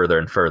her further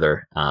and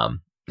further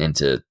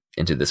into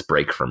this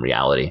break from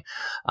reality,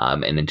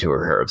 and into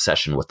her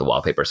obsession with the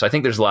wallpaper. So I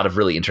think there's a lot of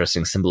really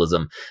interesting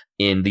symbolism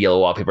in the yellow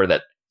wallpaper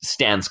that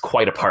stands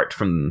quite apart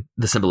from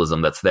the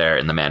symbolism that's there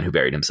in The Man Who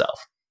Buried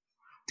Himself.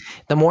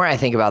 The more I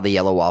think about the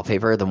yellow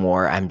wallpaper, the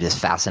more I'm just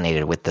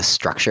fascinated with the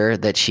structure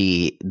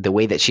the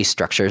way that she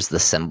structures the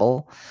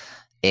symbol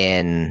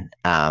in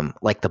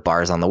like the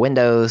bars on the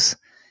windows,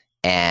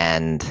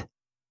 and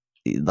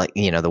like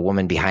the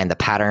woman behind the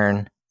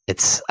pattern.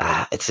 It's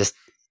just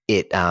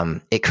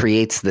it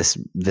creates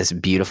this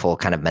beautiful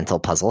kind of mental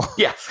puzzle.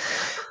 Yes.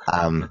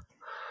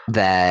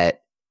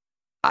 That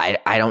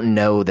I don't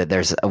know that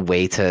there's a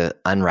way to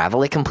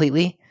unravel it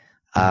completely.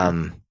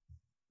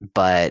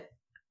 But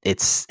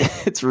it's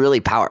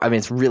really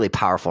it's really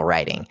powerful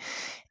writing,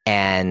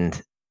 and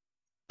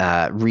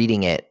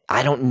reading it,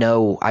 I don't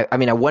know. I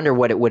mean, I wonder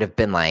what it would have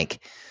been like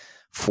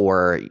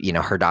for,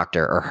 her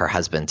doctor or her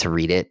husband to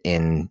read it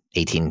in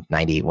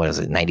 1890. What is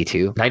it?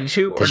 92?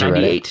 92 or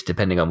 98,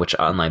 depending on which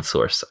online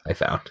source I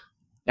found.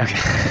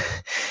 Okay.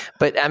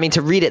 But I mean,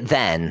 to read it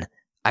then,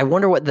 I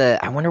wonder what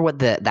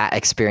that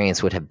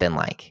experience would have been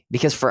like,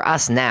 because for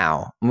us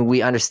now, I mean,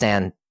 we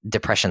understand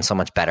depression so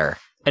much better.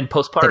 And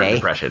postpartum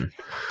depression.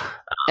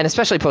 And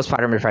especially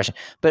postpartum depression.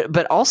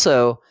 But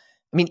also,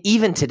 I mean,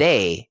 even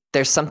today,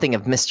 there's something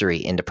of mystery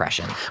in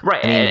depression.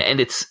 Right. I mean, and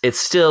it's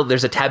still,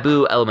 there's a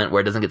taboo element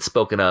where it doesn't get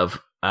spoken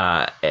of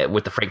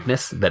with the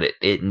frankness that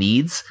it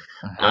needs,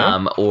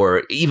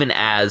 or even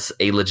as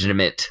a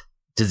legitimate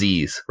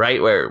disease,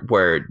 right?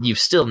 Where you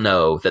still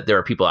know that there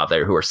are people out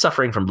there who are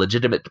suffering from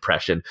legitimate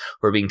depression,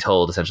 who are being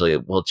told essentially,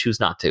 well, choose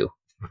not to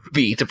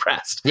be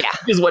depressed. Yeah.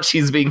 Is what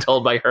she's being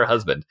told by her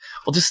husband.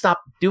 Well, just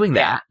stop doing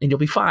that and you'll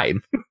be fine.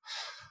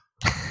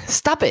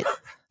 Stop it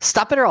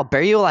or I'll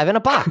bury you alive in a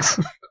box.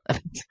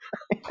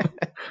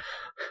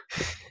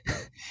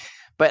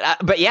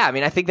 But yeah, I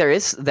mean, I think there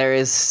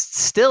is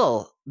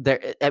still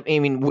there. I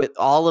mean, with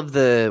all of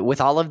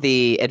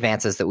the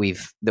advances that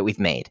we've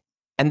made,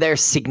 and they're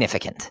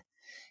significant,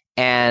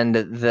 and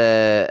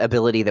the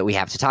ability that we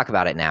have to talk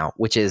about it now,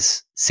 which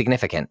is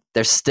significant.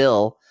 There's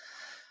still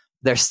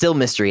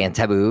mystery and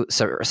taboo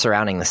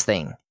surrounding this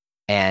thing,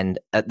 and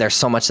there's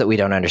so much that we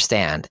don't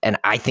understand. And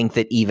I think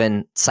that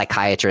even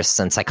psychiatrists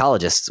and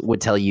psychologists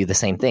would tell you the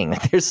same thing.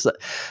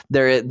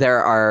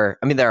 There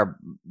are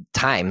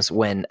times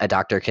when a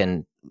doctor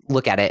can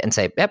look at it and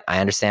say, yep, I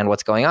understand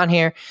what's going on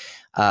here.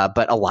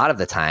 But a lot of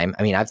the time,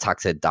 I mean, I've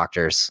talked to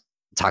doctors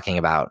talking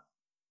about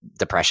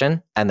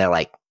depression, and they're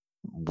like,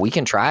 we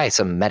can try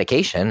some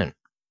medication and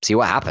see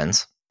what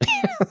happens.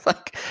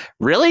 Like,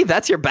 really?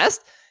 That's your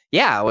best?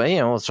 Yeah,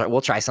 well,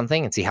 we'll try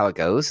something and see how it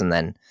goes. And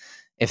then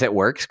if it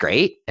works,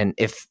 great. And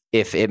if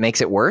it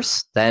makes it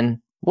worse,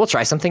 then we'll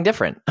try something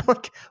different. I'm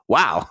like,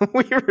 wow,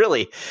 we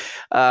really,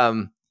 I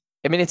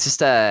mean, it's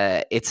just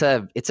it's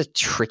a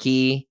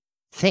tricky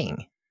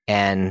thing.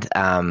 And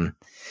I've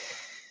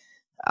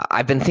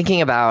been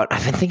thinking a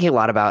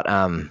lot about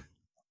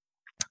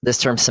this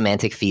term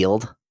semantic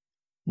field.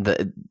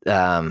 The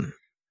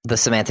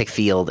semantic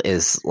field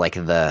is like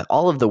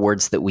all of the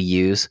words that we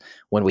use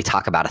when we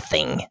talk about a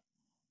thing.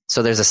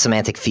 So there's a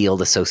semantic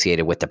field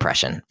associated with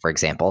depression, for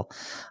example,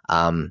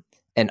 and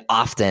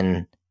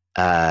often,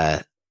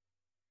 a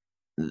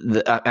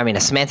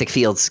semantic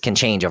fields can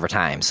change over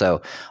time.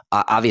 So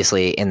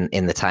obviously,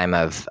 in the time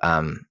of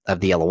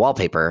the Yellow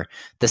Wallpaper,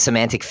 the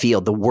semantic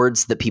field, the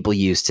words that people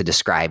use to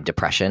describe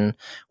depression,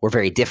 were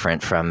very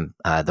different from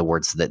the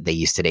words that they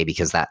use today,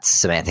 because that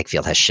semantic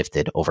field has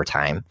shifted over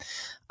time.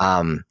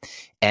 And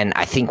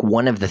I think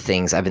one of the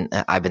things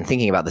I've been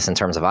thinking about this in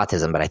terms of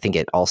autism, but I think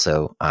it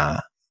also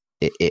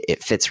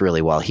it fits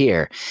really well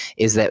here,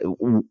 is that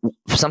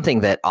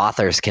something that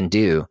authors can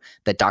do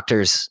that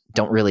doctors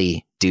don't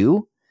really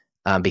do,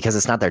 because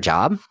it's not their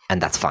job, and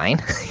that's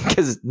fine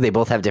because they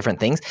both have different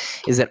things,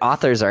 is that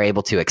authors are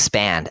able to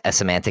expand a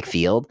semantic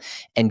field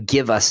and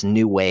give us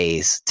new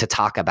ways to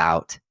talk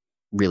about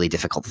really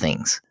difficult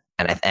things.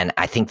 And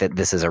I think that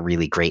this is a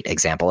really great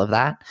example of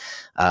that,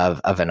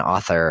 of an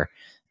author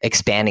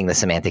expanding the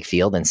semantic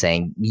field and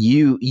saying,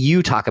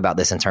 you talk about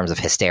this in terms of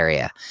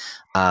hysteria.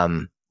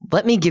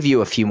 Let me give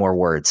you a few more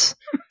words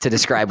to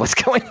describe what's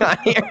going on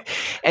here.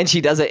 And she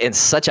does it in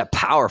such a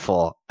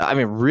powerful,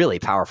 really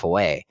powerful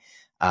way.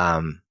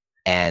 And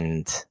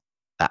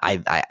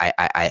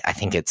I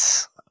think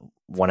it's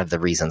one of the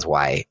reasons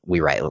why we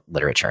write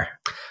literature.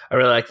 I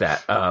really like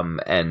that.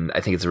 And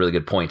I think it's a really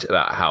good point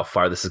about how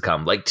far this has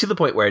come, like to the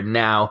point where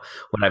now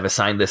when I've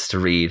assigned this to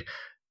read,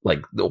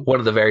 like one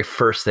of the very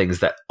first things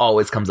that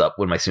always comes up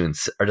when my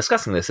students are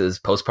discussing this is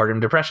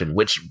postpartum depression,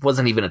 which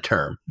wasn't even a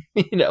term,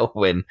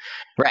 when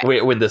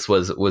this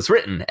was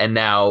written. And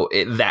now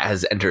that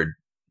has entered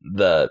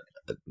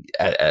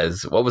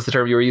as what was the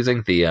term you were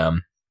using?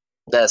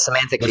 The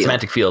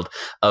semantic field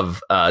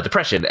of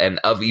depression and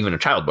of even a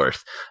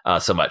childbirth,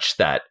 so much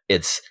that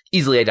it's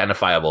easily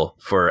identifiable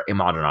for a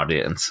modern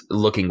audience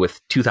looking with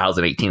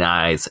 2018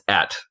 eyes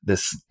at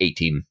this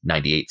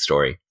 1898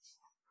 story,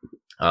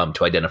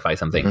 to identify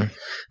something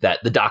that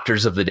the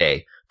doctors of the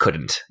day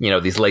couldn't.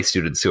 These lay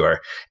students who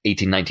are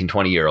 18, 19,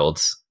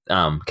 20-year-olds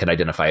can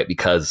identify it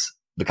because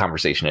the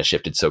conversation has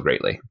shifted so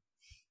greatly.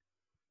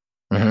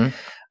 Mm-hmm.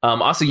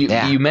 Also,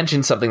 you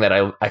mentioned something that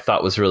I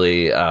thought was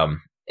really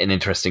an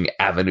interesting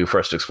avenue for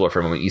us to explore for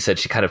a moment. You said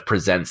she kind of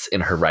presents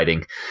in her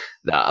writing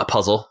a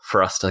puzzle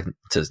for us to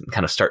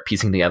kind of start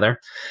piecing together.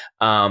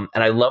 And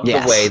I love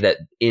the way that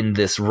in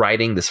this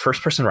writing, this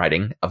first person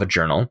writing of a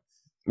journal,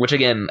 which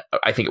again,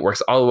 I think it works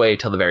all the way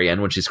till the very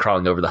end when she's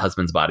crawling over the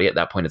husband's body. At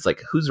that point, it's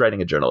like, who's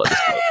writing a journal at this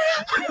point?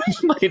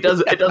 Like it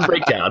does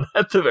break down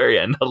at the very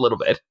end a little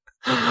bit.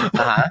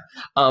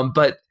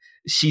 But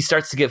she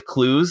starts to give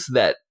clues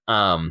that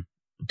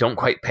don't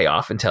quite pay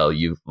off until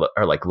you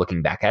are like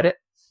looking back at it.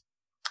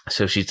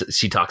 So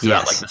she talks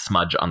about like the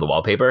smudge on the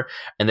wallpaper,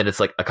 and then it's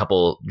like a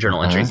couple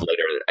journal entries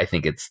later. I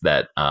think it's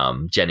that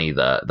Jenny,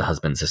 the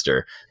husband's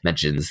sister,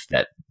 mentions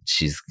that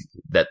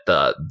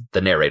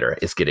the narrator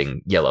is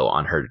getting yellow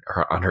on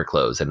her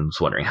clothes, and was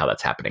wondering how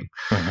that's happening.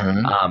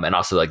 And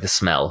also like the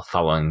smell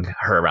following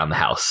her around the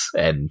house,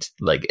 and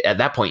like at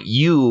that point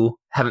you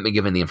haven't been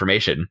given the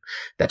information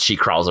that she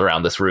crawls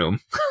around this room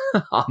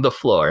on the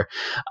floor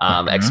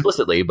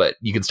explicitly, but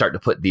you can start to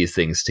put these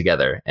things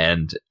together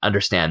and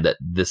understand that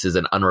this is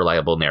an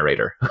unreliable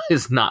narrator who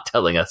is not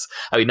telling us.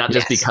 I mean, not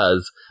just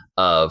because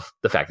of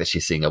the fact that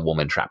she's seeing a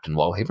woman trapped in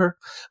wallpaper,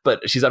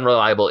 but she's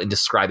unreliable in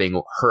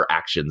describing her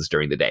actions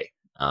during the day.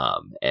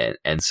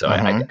 And so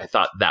I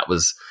thought that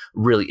was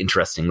really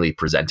interestingly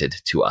presented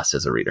to us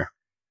as a reader.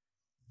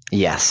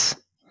 Yes.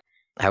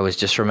 I was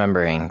just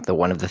remembering that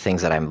one of the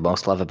things that I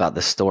most love about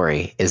this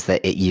story is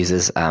that it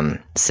uses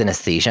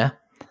synesthesia.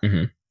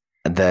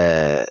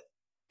 Mm-hmm.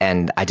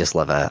 And I just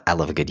love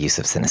a good use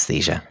of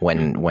synesthesia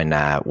when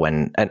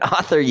an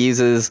author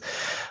uses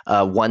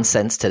one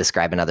sense to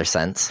describe another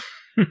sense.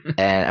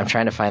 And I'm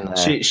trying to find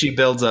the. She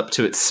builds up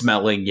to it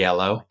smelling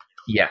yellow.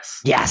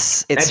 Yes.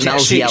 Yes, it And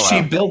smells yellow.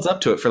 She builds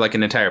up to it for like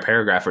an entire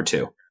paragraph or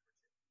two.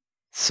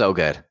 So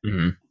good.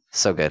 Mm-hmm.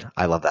 So good.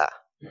 I love that.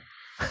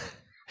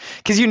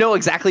 Because you know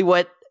exactly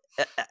what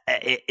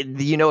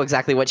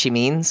she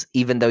means,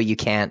 even though you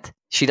can't.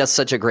 She does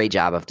such a great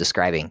job of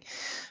describing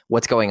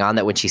what's going on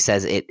that when she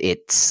says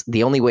it's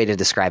the only way to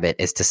describe it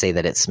is to say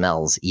that it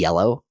smells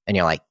yellow, and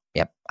you're like,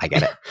 yep, I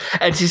get it.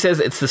 And she says,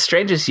 it's the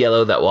strangest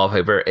yellow, that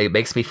wallpaper. It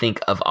makes me think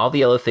of all the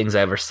yellow things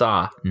I ever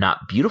saw.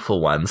 Not beautiful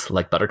ones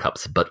like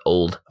buttercups, but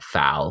old,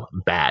 foul,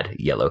 bad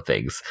yellow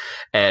things.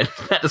 And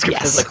that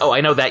description is like, oh, I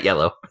know that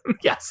yellow.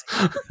 Yes.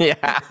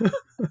 Yeah.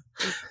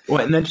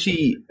 Well, and then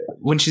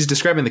when she's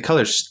describing the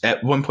colors,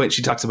 at one point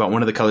she talks about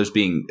one of the colors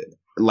being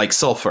like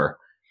sulfur,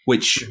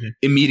 which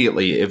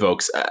immediately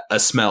evokes a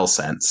smell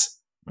sense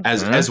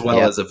as well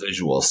as a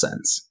visual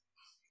sense.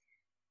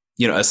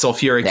 You know, a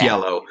sulfuric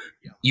yellow,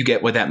 you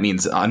get what that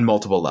means on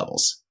multiple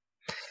levels.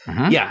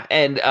 Mm-hmm. Yeah.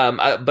 And,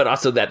 but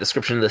also that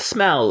description of the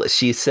smell,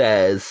 she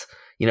says,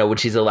 you know, when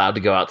she's allowed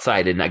to go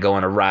outside and I go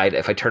on a ride,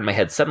 if I turn my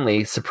head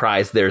suddenly,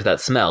 surprised, there's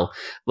that smell.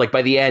 Like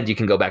by the end, you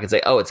can go back and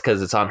say, oh, it's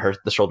because it's on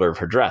the shoulder of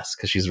her dress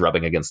because she's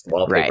rubbing against the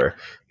wallpaper. Right.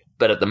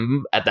 But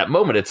at that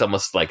moment, it's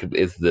almost like,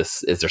 is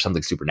there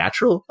something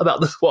supernatural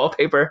about this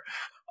wallpaper?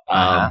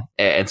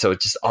 And so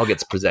it just all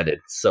gets presented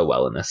so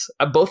well in this.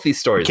 Both these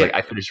stories, like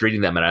I finished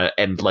reading them and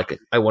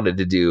I wanted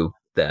to do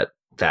that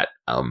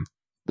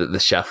the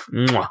chef.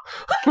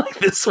 Like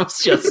this was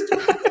just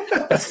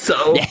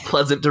so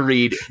pleasant to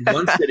read.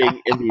 One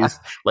sitting in these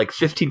like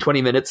 15,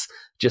 20 minutes,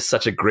 just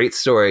such a great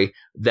story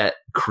that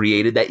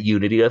created that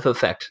unity of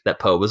effect that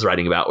Poe was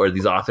writing about, where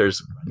these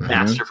authors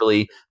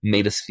masterfully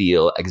made us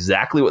feel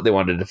exactly what they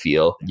wanted to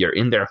feel. You're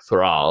in their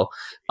thrall.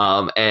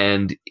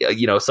 And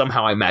you know,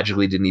 somehow I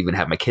magically didn't even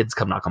have my kids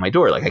come knock on my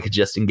door. Like I could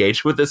just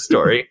engage with this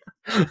story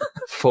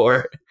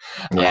for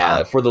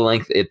the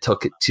length it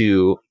took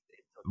to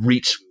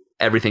reach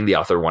everything the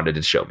author wanted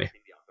to show me.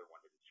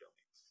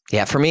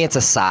 Yeah, for me, it's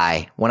a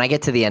sigh. When I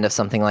get to the end of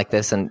something like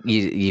this and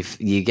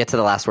you get to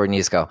the last word and you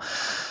just go,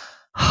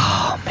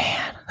 oh,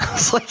 man.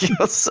 It's like, it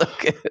was so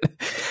good.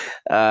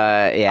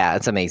 Yeah,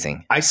 it's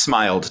amazing. I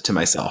smiled to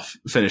myself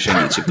finishing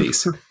each of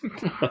these.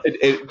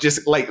 It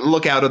just like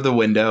look out of the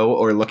window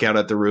or look out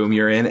at the room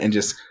you're in and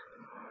just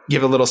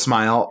give a little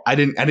smile. I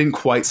didn't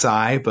quite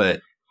sigh,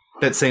 but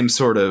that same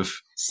sort of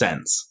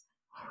sense.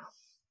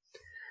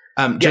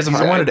 Joseph,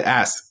 I wanted to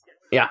ask.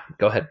 Yeah,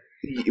 go ahead.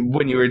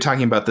 When you were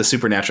talking about the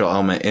supernatural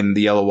element in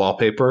the yellow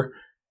wallpaper,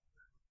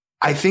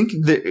 I think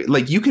that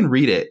like you can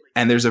read it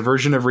and there's a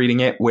version of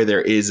reading it where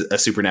there is a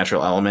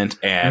supernatural element,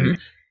 and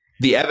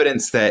the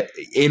evidence that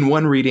in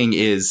one reading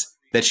is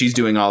that she's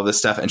doing all this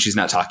stuff and she's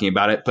not talking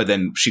about it, but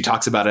then she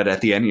talks about it at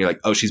the end and you're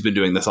like, oh, she's been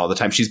doing this all the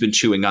time. She's been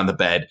chewing on the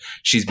bed.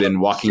 She's been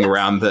walking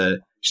around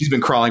she's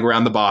been crawling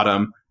around the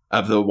bottom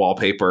of the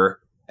wallpaper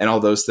and all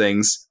those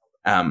things.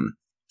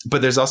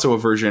 But there's also a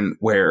version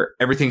where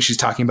everything she's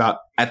talking about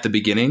at the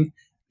beginning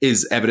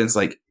is evidence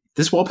like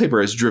this wallpaper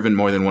has driven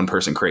more than one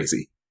person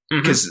crazy.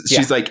 Because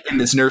she's like in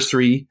this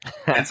nursery.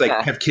 And it's like,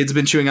 have kids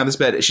been chewing on this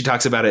bed? She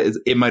talks about it.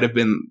 It might have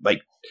been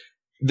like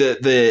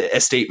the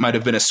estate might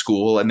have been a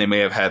school and they may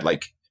have had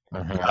like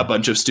a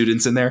bunch of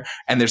students in there.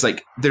 And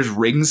there's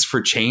rings for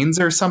chains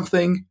or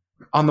something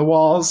on the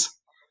walls.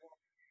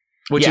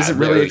 Which isn't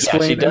really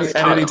explained at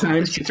any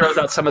time. She throws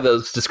out some of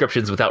those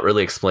descriptions without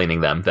really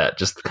explaining them that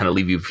just kind of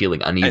leave you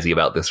feeling uneasy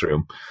about this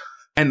room.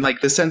 And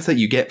like the sense that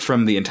you get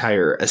from the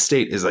entire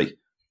estate is like,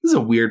 this is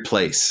a weird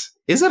place.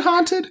 Is it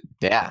haunted?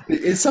 Yeah.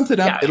 Is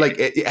something up? Yeah. Like,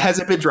 has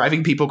it been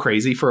driving people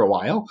crazy for a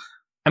while?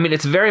 I mean,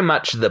 it's very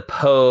much the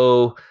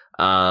Poe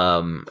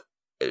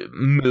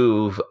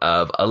move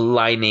of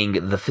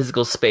aligning the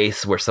physical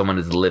space where someone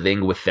is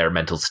living with their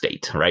mental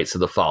state, right? So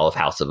the fall of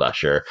House of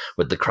Usher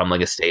with the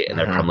crumbling estate and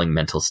their crumbling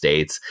mental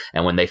states.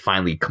 And when they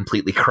finally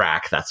completely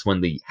crack, that's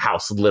when the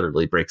house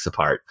literally breaks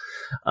apart.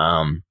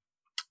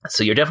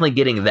 So you're definitely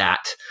getting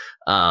that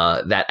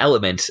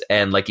element.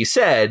 And like you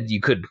said, you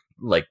could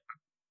like,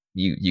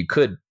 you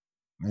could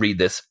read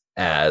this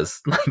as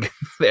like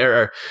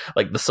there are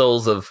like the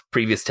souls of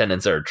previous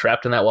tenants are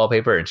trapped in that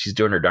wallpaper and she's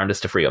doing her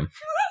darndest to free them.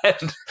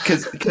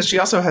 Because she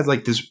also has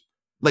like this,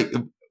 like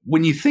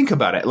when you think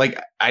about it, like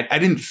I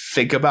didn't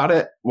think about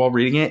it while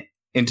reading it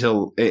and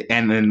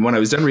then when I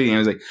was done reading, I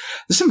was like,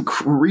 there's some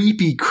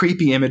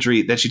creepy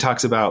imagery that she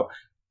talks about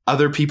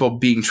other people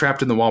being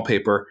trapped in the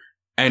wallpaper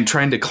and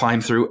trying to climb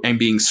through and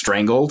being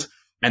strangled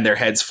and their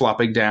heads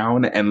flopping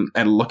down and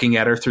looking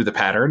at her through the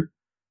pattern.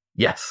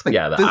 Yes. Like,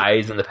 the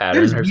eyes and the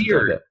pattern. It's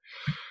weird.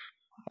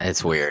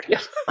 It's weird.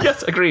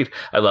 Yes, agreed.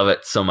 I love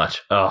it so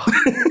much. Oh.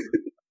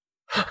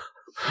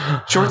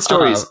 Short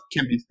stories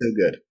can be so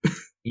good.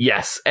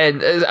 Yes,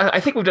 and I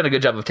think we've done a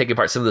good job of taking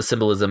apart some of the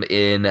symbolism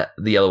in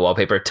the Yellow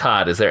Wallpaper.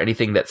 Todd, is there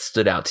anything that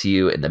stood out to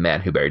you in The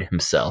Man Who Buried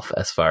Himself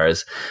as far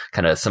as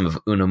kind of some of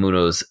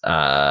Unamuno's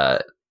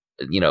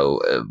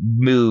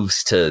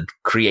moves to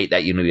create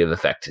that unity of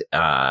effect,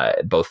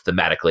 both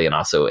thematically and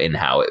also in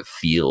how it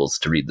feels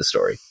to read the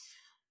story?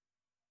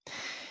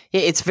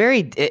 Yeah, it's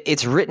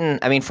written,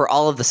 I mean, for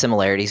all of the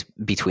similarities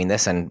between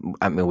this, and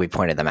I mean, we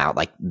pointed them out,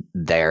 like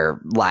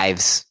their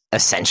lives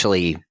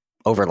essentially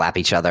overlap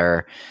each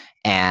other,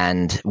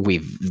 and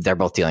they're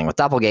both dealing with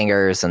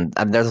doppelgangers, and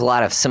there's a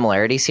lot of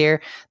similarities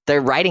here. Their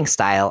writing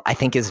style, I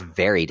think, is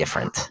very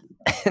different.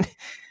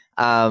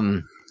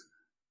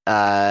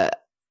 I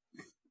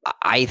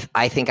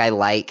think I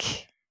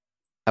like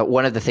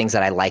one of the things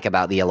that I like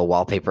about the Yellow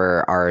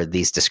Wallpaper are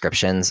these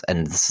descriptions,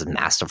 and this is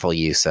masterful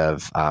use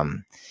of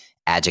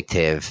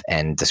adjective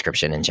and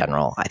description in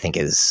general. I think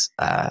is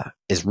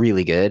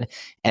really good,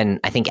 and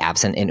I think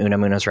absent in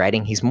Unamuno's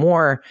writing. He's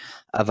more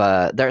of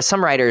there are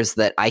some writers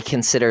that I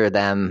consider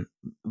them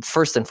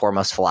first and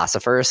foremost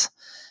philosophers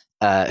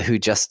who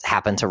just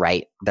happen to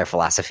write their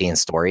philosophy in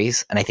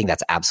stories, and I think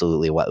that's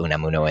absolutely what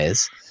Unamuno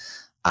is.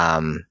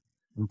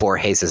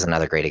 Borges is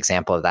another great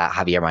example of that.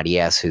 Javier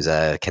Marias, who's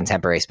a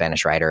contemporary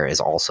Spanish writer, is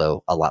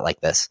also a lot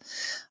like this,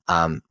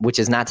 which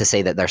is not to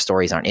say that their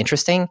stories aren't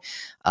interesting,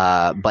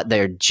 but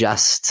they're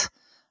just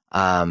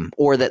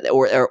or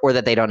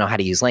that they don't know how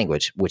to use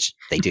language, which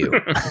they do.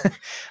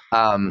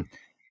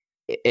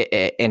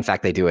 In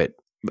fact, they do it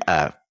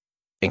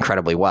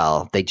incredibly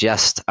well. They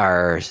just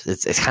are.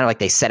 It's kind of like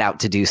they set out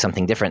to do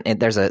something different. And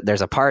there's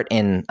a part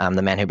in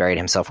The Man Who Buried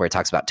Himself where it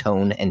talks about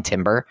tone and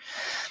timbre,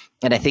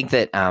 and I think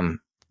that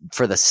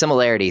for the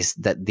similarities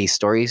that these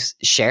stories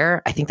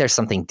share, I think there's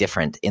something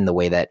different in the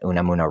way that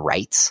Unamuno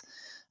writes,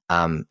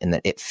 in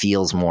that it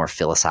feels more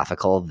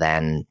philosophical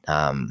than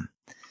the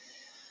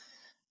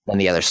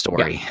other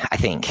story. Yeah. I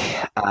think.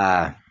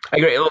 I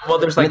agree. Well,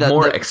 there's like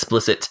more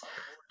explicit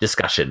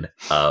discussion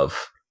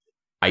of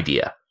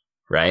idea,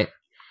 right?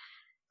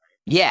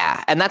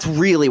 Yeah, and that's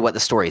really what the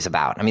story is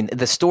about. I mean,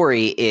 the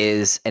story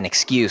is an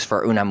excuse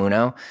for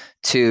Unamuno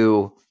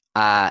to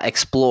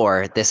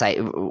explore this,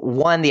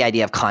 the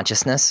idea of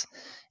consciousness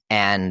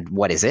and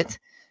what is it,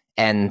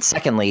 and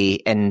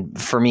secondly, and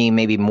for me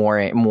maybe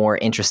more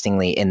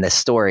interestingly in this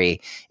story,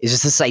 is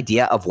just this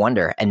idea of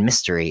wonder and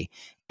mystery.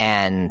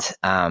 And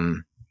I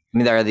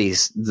mean, there are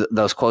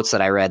those quotes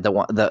that I read. The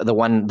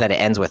one that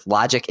it ends with: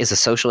 "Logic is a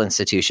social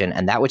institution,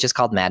 and that which is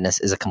called madness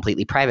is a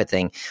completely private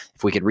thing.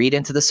 If we could read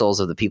into the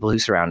souls of the people who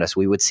surround us,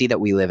 we would see that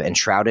we live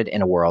enshrouded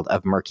in a world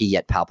of murky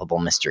yet palpable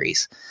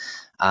mysteries."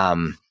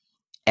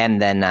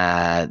 And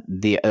then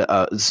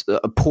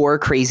poor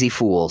crazy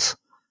fools,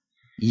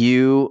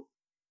 you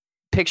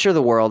picture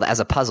the world as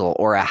a puzzle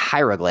or a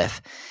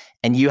hieroglyph,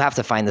 and you have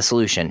to find the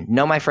solution.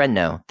 No, my friend,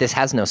 no. This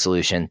has no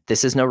solution.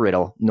 This is no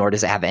riddle, nor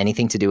does it have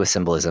anything to do with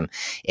symbolism.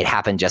 It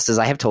happened just as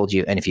I have told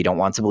you, and if you don't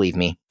want to believe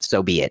me,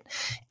 so be it.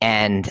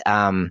 And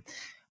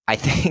I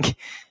think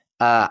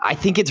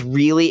it's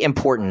really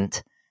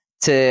important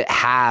to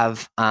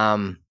have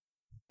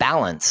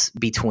balance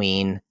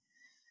between.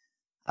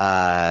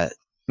 I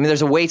mean,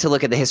 there's a way to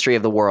look at the history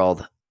of the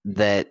world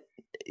that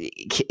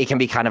it can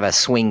be kind of a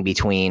swing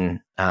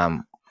between,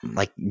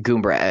 like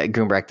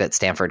Gumbrecht at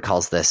Stanford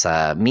calls this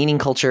meaning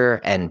culture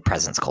and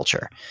presence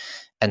culture.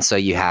 And so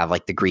you have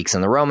like the Greeks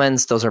and the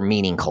Romans; those are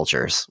meaning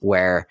cultures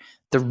where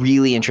they're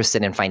really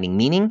interested in finding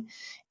meaning,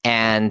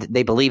 and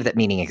they believe that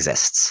meaning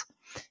exists,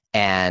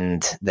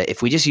 and that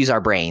if we just use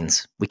our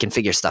brains, we can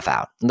figure stuff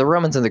out. And the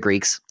Romans and the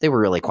Greeks, they were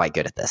really quite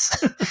good at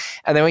this.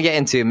 And then we get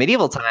into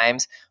medieval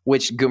times,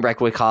 which Gumbrecht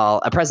would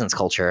call a presence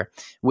culture,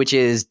 which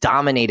is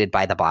dominated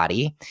by the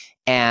body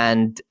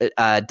and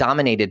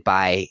dominated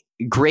by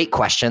great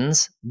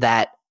questions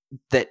that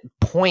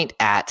point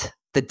at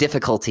the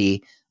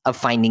difficulty of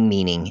finding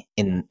meaning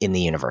in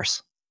the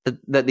universe.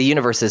 The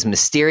universe is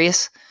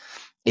mysterious,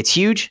 it's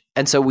huge,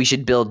 and so we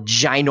should build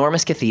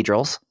ginormous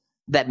cathedrals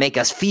that make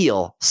us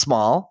feel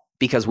small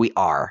because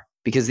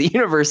because the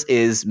universe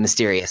is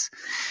mysterious.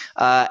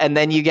 And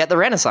then you get the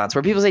Renaissance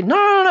where people say,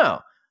 no,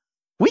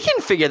 we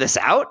can figure this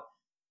out.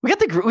 We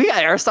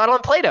got Aristotle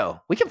and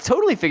Plato. We can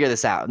totally figure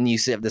this out. And you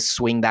have this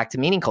swing back to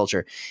meaning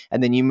culture.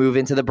 And then you move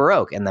into the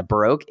Baroque, and the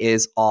Baroque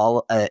is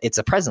it's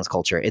a presence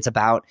culture. It's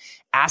about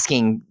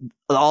asking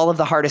all of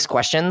the hardest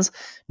questions,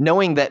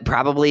 knowing that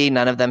probably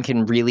none of them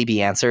can really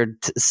be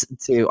answered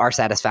to our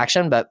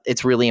satisfaction, but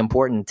it's really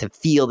important to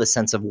feel the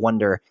sense of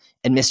wonder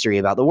and mystery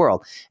about the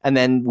world. And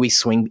then we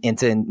swing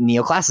into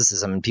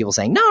neoclassicism and people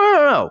saying,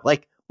 no,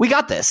 like, we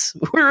got this.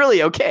 We're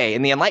really okay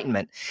in the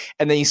Enlightenment.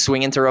 And then you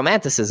swing into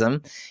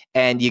Romanticism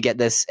and you get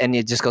this, and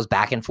it just goes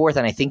back and forth.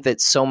 And I think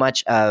that so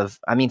much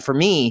for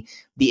me,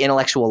 the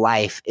intellectual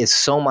life is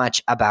so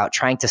much about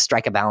trying to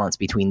strike a balance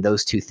between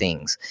those two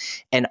things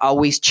and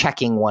always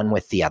checking one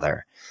with the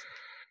other.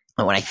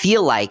 And when I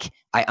feel like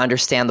I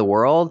understand the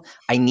world,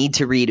 I need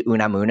to read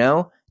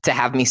Unamuno to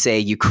have me say,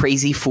 "You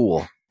crazy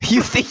fool.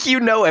 You think you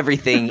know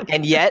everything,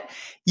 and yet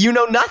you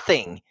know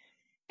nothing."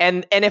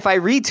 And if I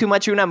read too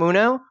much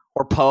Unamuno,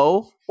 or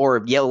Poe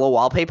or Yellow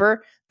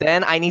Wallpaper,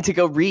 then I need to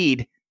go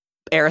read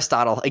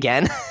Aristotle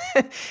again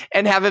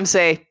and have him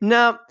say,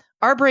 no,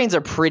 our brains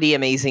are pretty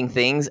amazing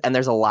things, and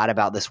there's a lot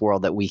about this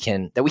world that we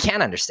can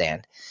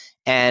understand.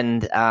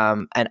 And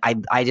I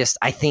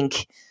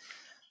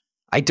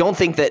don't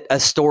think that a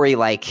story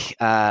like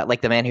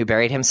The Man Who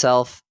Buried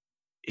Himself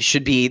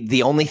should be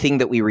the only thing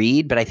that we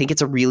read, but I think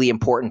it's a really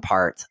important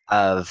part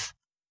of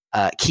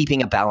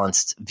keeping a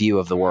balanced view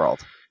of the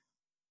world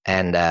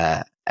and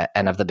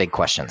of the big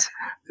questions.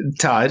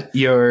 Todd,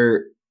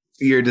 your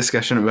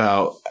discussion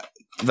about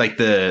like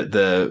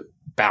the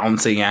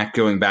balancing act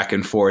going back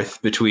and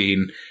forth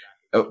between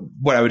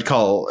what I would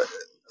call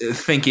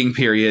thinking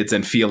periods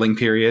and feeling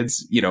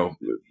periods,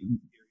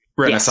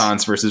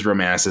 Renaissance versus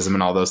Romanticism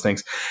and all those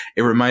things.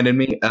 It reminded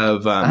me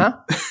of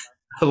a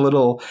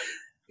little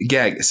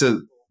gag.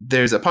 So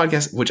there's a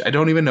podcast, which I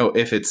don't even know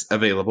if it's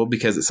available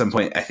because at some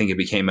point I think it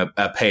became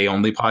a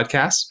pay-only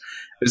podcast.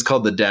 It was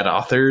called the Dead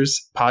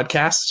Authors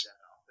Podcast.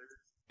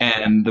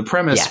 And the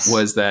premise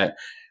was that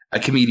a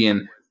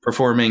comedian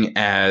performing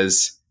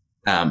as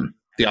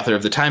the author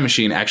of The Time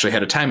Machine actually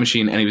had a time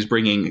machine, and he was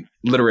bringing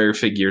literary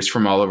figures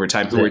from all over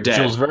time who were dead.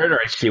 Jules Verne or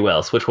H.G.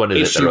 Wells? Which one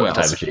is it that wrote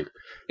The Time Machine?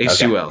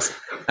 H.G. Wells.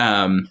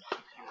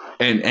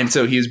 And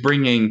so he was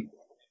bringing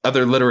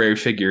other literary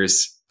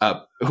figures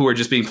up who were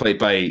just being played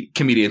by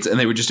comedians, and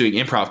they were just doing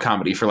improv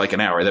comedy for like an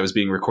hour that was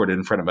being recorded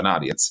in front of an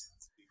audience.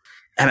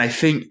 And I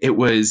think it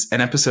was an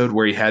episode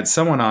where he had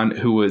someone on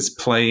who was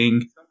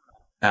playing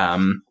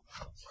help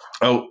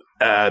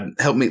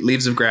me,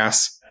 Leaves of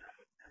Grass.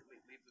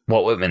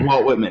 Walt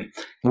Whitman.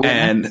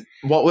 And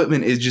Walt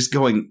Whitman is just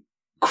going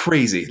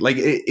crazy. Like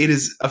it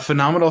is a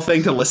phenomenal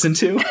thing to listen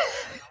to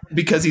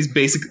because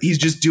he's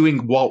just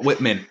doing Walt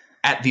Whitman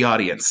at the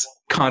audience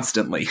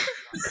constantly.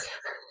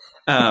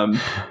 And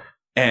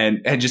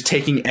just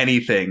taking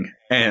anything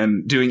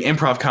and doing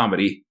improv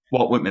comedy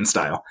Walt Whitman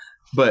style.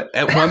 But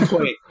at one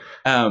point,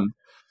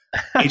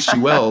 H.G.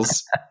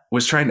 Wells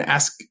was trying to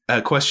ask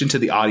a question to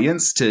the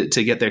audience to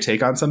get their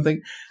take on something.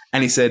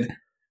 And he said,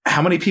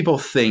 how many people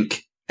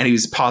think, and he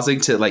was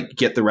pausing to like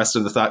get the rest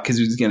of the thought because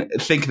he was going to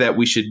think that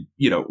we should,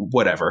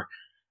 whatever.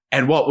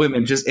 And Walt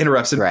Whitman just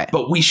interrupts him,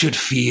 but we should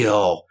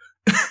feel.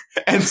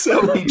 And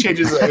so he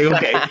changes,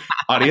 okay,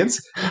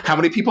 audience, how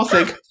many people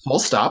think, full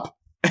stop.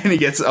 And he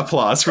gets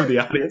applause from the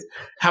audience.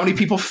 How many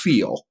people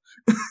feel?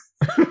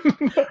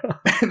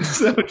 And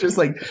so just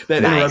like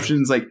that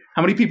interruption is like,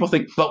 how many people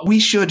think, but we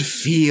should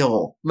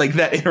feel. Like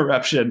that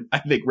interruption, I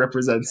think,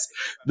 represents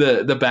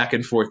the back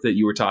and forth that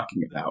you were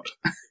talking about.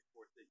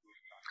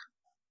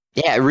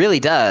 Yeah, it really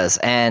does.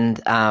 And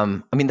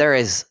there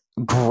is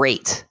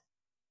great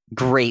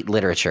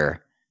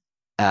literature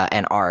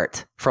and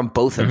art from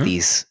both of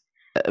these,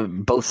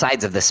 both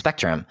sides of the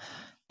spectrum.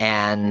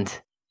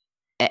 And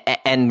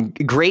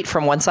great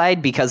from one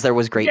side because there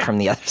was great from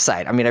the other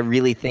side. I mean, I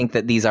really think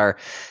that these are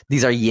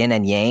yin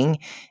and yang,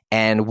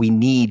 and we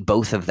need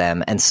both of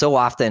them. And so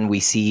often we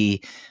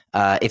see,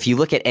 if you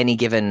look at any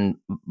given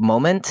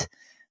moment,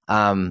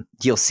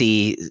 you'll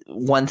see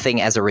one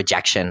thing as a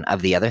rejection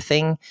of the other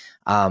thing.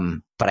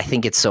 But I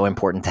think it's so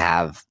important to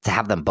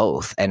have them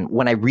both. And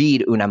when I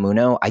read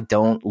Unamuno, I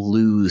don't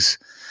lose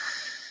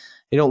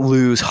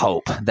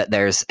hope that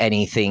there's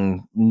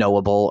anything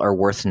knowable or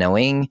worth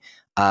knowing.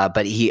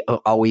 But he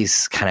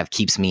always kind of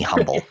keeps me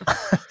humble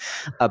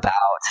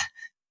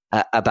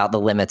about the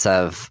limits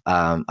of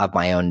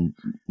my own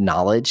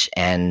knowledge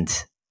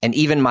and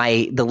even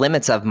the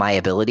limits of my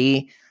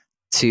ability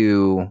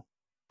to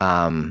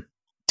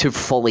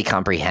fully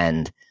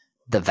comprehend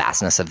the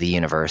vastness of the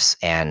universe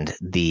and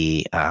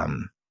the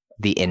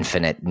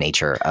infinite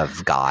nature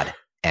of God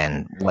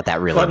and what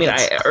that really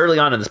means. Early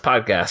on in this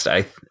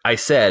podcast, I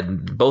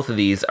said both of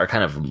these are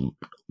kind of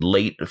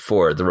late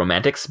for the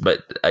Romantics,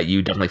 but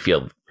you definitely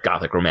feel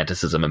Gothic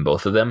Romanticism in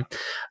both of them.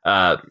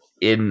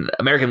 In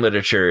American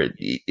literature,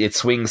 it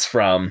swings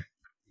from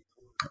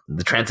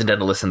the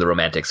Transcendentalists and the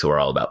Romantics, who are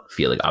all about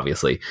feeling,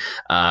 obviously.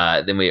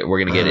 Then we're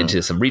going to get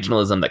into some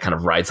regionalism that kind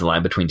of rides the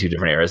line between two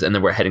different eras, and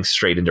then we're heading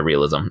straight into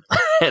realism.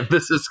 And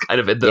this is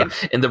kind of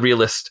in the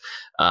realist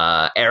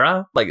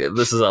era. Like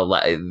these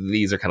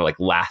are kind of like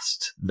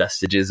last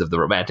vestiges of the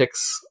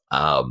Romantics,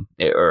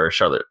 or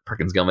Charlotte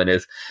Perkins Gilman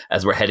is,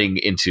 as we're heading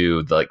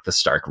into the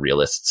stark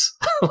realists.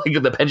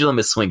 Like the pendulum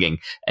is swinging,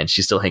 and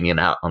she's still hanging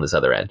out on this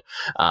other end.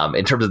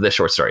 In terms of this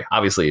short story,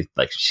 obviously,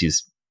 like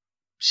she's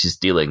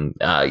dealing,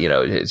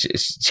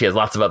 she has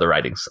lots of other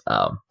writings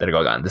that are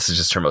going on. This is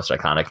just her most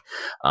iconic.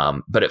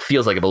 But it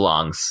feels like it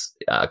belongs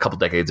a couple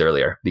decades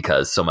earlier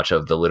because so much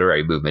of the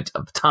literary movement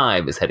of the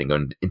time is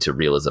heading into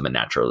realism and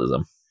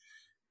naturalism.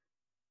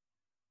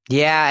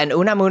 Yeah, and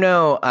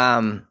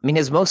Unamuno,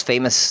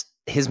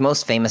 his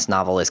most famous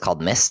novel is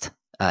called Mist,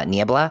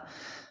 Niebla.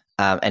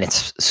 And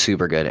it's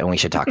super good, and we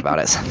should talk about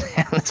it someday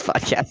on this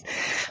podcast.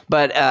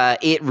 But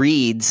it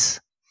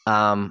reads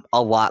a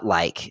lot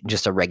like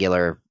just a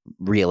regular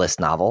realist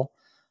novel,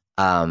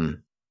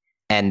 and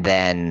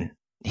then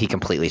he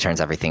completely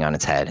turns everything on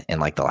its head in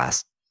like the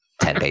last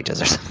 10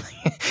 pages or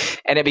something.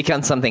 And it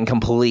becomes something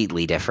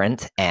completely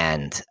different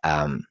and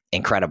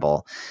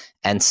incredible.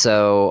 And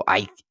so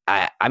I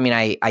mean,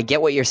 I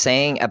get what you're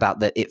saying about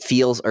that it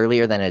feels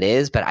earlier than it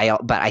is, but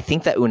I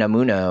think that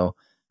Unamuno,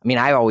 I mean,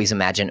 I always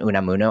imagine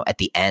Unamuno at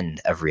the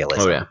end of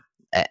realism. Oh,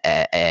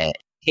 yeah.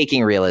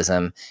 Taking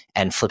realism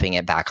and flipping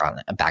it back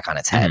on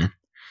its head. Mm-hmm.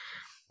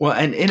 Well,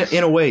 and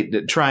in a way,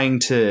 trying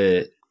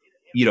to,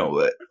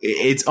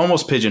 it's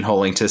almost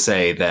pigeonholing to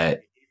say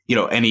that,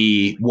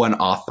 any one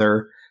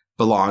author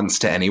belongs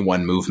to any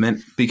one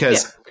movement,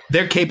 because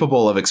they're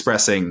capable of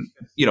expressing,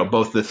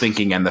 both the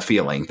thinking and the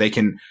feeling. They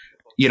can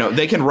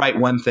write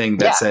one thing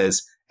that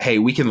says, hey,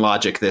 we can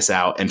logic this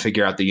out and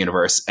figure out the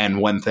universe, and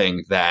one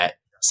thing that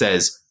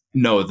says,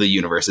 no, the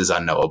universe is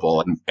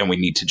unknowable and we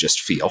need to just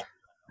feel.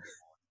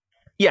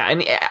 Yeah,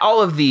 and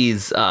all of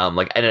these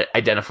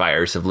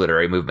identifiers of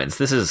literary movements,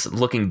 this is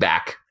looking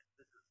back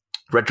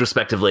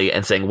retrospectively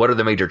and saying, what are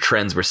the major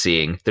trends we're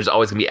seeing? There's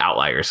always going to be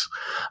outliers,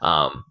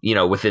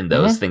 within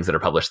those things that are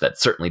published that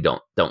certainly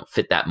don't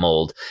fit that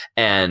mold.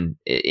 And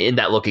in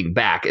that looking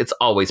back, it's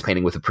always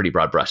painting with a pretty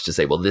broad brush to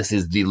say, well, this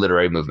is the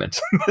literary movement.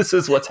 This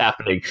is what's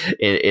happening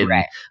in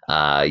the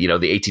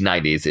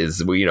 1890s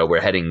is,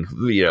 we're heading,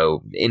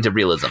 into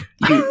realism.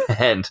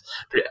 And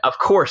of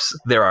course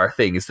there are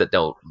things that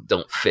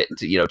don't fit,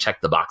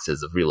 check the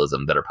boxes of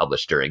realism that are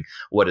published during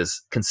what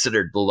is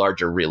considered the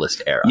larger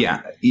realist era.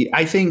 Yeah.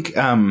 I think,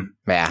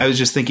 I was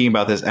just thinking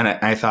about this, and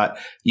I thought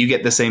you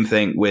get the same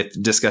thing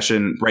with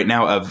discussion right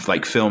now of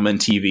like film and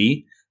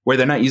TV, where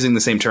they're not using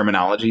the same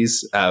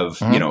terminologies of,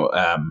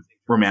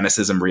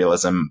 romanticism,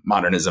 realism,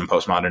 modernism,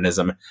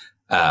 postmodernism,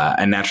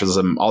 and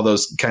naturalism, all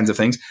those kinds of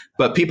things.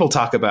 But people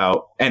talk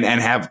about and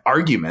have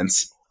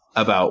arguments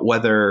about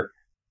whether,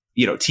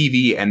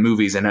 TV and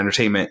movies and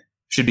entertainment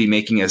should be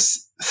making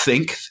us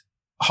think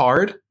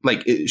hard.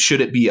 Like,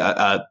 should it be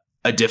a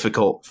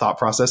difficult thought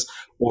process,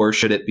 or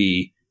should it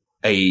be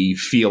a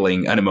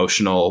feeling, an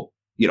emotional,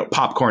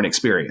 popcorn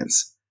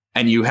experience?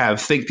 And you have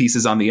think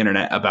pieces on the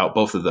internet about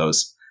both of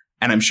those.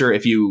 And I'm sure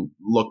if you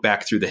look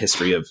back through the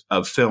history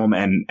of film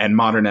and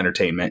modern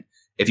entertainment,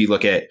 if you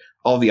look at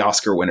all the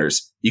Oscar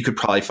winners, you could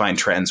probably find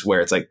trends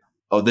where it's like,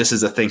 oh, this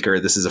is a thinker,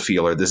 this is a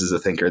feeler, this is a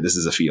thinker, this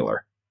is a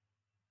feeler.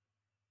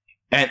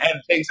 And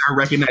things are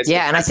recognized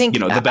and I think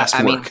the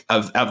best work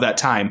of that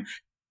time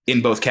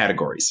in both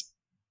categories.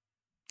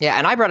 Yeah,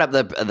 and I brought up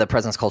the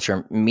presence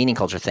culture, meaning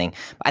culture thing.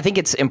 I think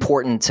it's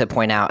important to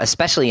point out,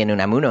 especially in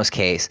Unamuno's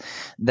case,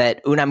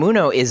 that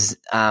Unamuno is,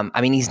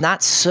 he's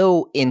not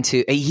so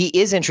he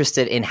is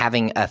interested in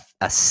having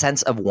a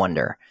sense of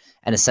wonder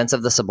and a sense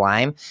of the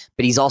sublime,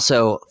 but he's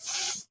also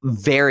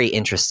very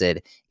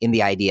interested in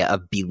the idea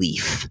of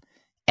belief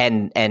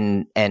and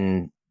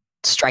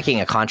striking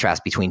a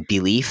contrast between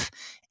belief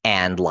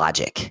and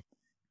logic,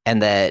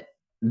 and that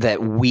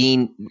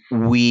we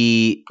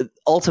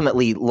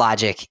ultimately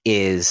logic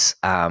is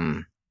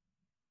not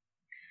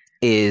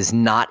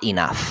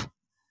enough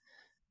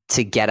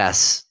to get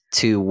us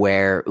to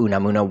where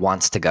Unamuno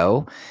wants to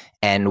go,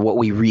 and what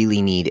we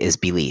really need is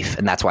belief.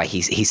 And that's why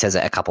he says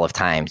it a couple of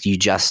times. You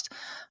just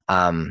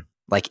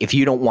if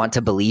you don't want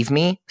to believe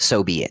me,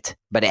 so be it.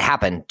 But it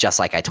happened just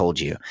like I told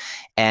you.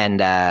 And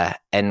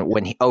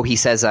when he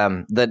says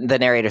the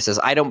narrator says,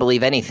 I don't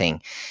believe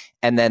anything.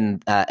 And then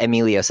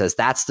Emilio says,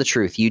 that's the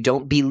truth. You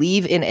don't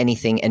believe in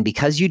anything. And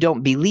because you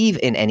don't believe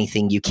in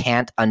anything, you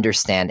can't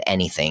understand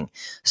anything,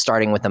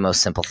 starting with the most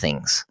simple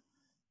things.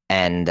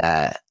 And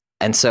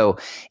so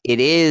it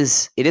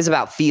is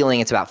about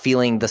feeling. It's about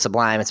feeling the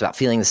sublime. It's about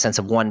feeling the sense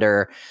of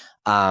wonder.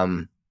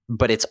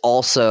 But it's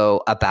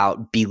also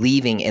about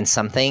believing in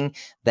something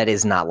that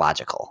is not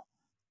logical.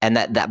 And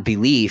that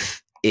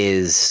belief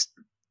is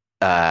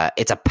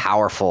it's a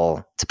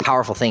powerful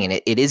thing,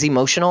 and it is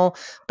emotional,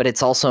 but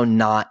it's also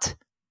not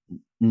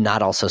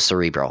also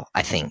cerebral.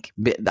 I think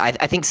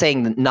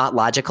saying not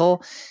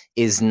logical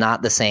is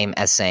not the same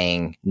as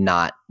saying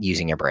not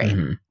using your brain.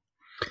 Mm-hmm.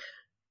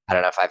 I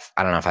don't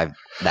know if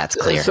that's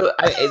clear. So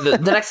the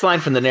next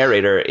line from the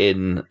narrator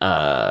in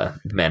The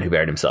Man Who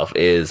Buried Himself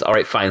is, all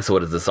right, fine. So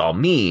what does this all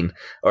mean?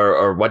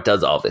 Or what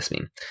does all this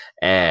mean?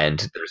 And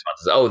the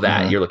response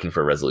is, you're looking for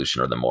a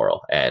resolution or the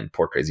moral, and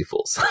poor crazy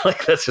fools.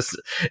 It's just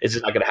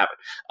not going to happen.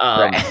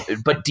 Right.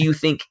 But do you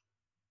think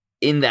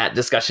in that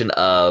discussion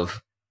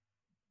of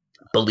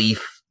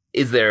belief,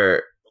 is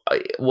there,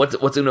 what's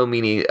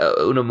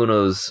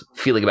Unamuno's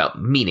feeling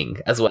about meaning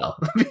as well?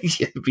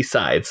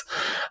 Besides,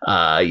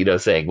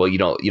 saying, well, you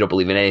don't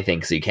believe in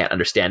anything, so you can't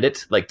understand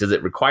it. Like, does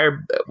it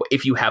require,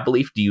 if you have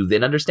belief, do you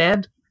then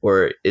understand,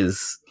 or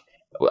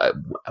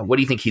what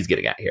do you think he's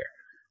getting at here?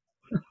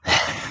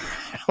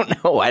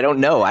 I don't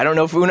know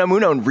if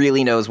Unamuno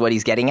really knows what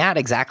he's getting at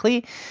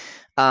exactly.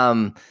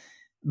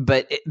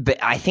 But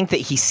I think that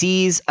he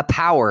sees a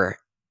power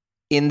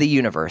in the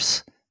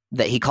universe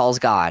that he calls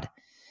God,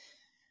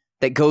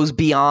 that goes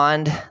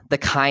beyond the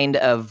kind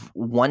of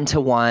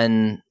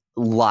one-to-one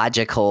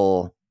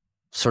logical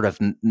sort of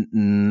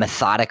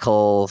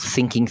methodical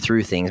thinking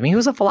through things. I mean, he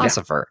was a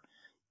philosopher,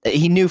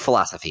 He knew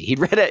philosophy. He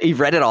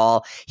read it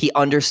all. He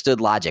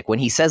understood logic. When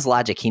he says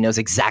logic, he knows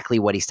exactly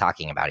what he's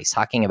talking about. He's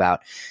talking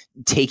about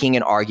taking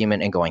an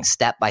argument and going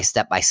step by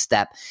step by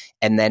step,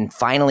 and then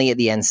finally at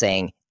the end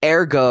saying,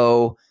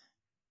 ergo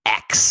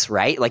X,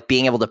 right? Like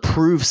being able to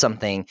prove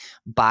something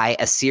by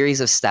a series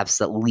of steps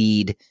that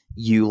lead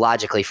you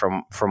logically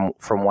from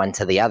one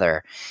to the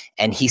other.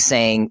 And he's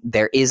saying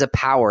there is a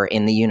power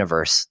in the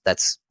universe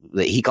that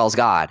he calls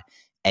God,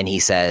 and he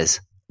says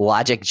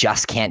logic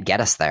just can't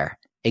get us there.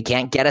 It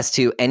can't get us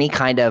to any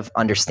kind of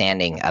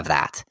understanding of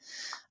that.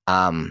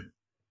 And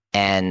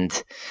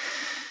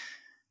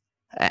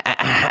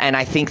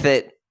I think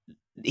that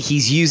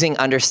he's using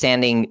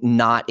understanding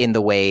not in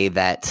the way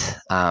that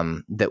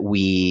that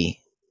we.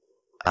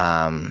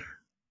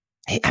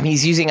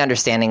 He's using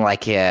understanding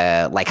like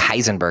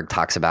Heisenberg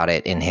talks about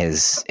it in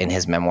his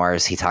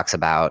memoirs. He talks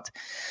about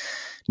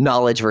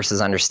knowledge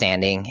versus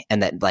understanding,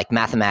 and that like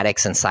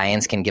mathematics and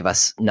science can give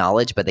us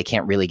knowledge, but they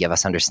can't really give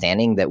us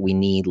understanding. That we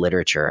need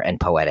literature and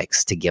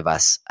poetics to give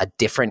us a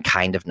different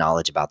kind of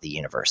knowledge about the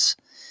universe,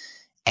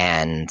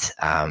 and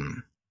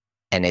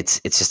it's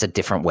just a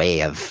different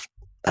way of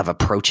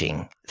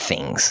approaching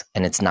things,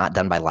 and it's not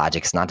done by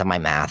logic. It's not done by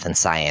math and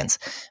science,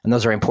 and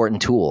those are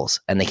important tools,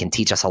 and they can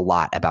teach us a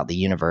lot about the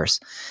universe.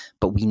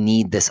 But we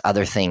need this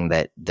other thing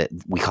that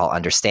we call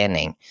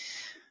understanding.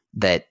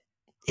 That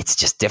it's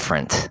just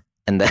different,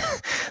 and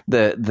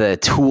the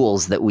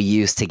tools that we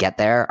use to get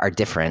there are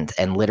different.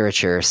 And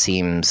literature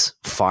seems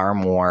far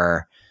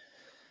more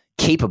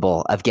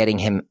capable of getting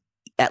him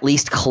at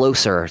least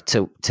closer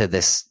to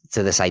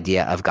this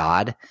idea of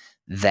God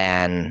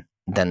than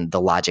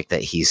the logic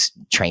that he's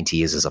trained to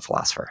use as a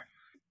philosopher.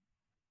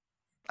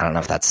 I don't know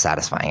if that's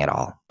satisfying at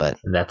all, but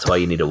and that's why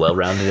you need a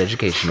well-rounded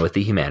education with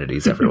the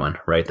humanities, everyone,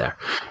 right there.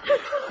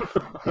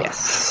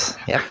 Yes.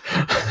 Yep.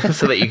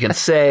 So that you can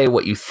say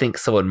what you think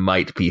someone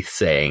might be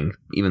saying,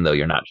 even though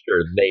you're not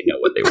sure they know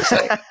what they were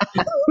saying.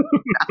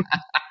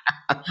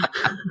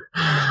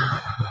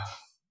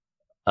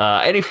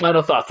 Any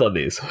final thoughts on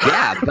these?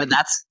 Yeah, but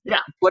that's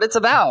what it's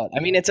about. I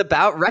mean, it's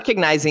about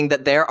recognizing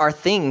that there are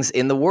things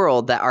in the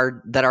world that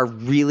are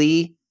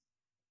really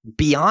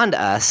beyond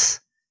us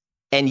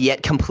and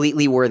yet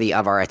completely worthy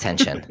of our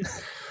attention.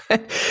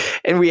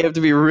 And we have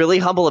to be really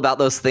humble about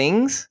those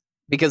things,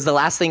 because the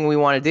last thing we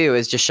want to do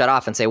is just shut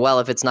off and say, well,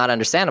 if it's not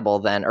understandable,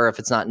 then, or if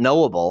it's not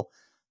knowable,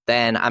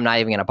 then I'm not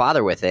even going to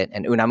bother with it.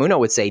 And Unamuno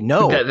would say,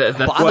 no,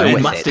 bother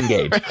with must it.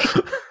 Engage.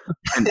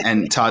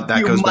 And Todd,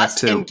 that goes back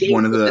to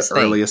one of the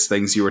earliest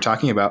things you were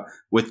talking about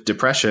with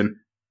depression.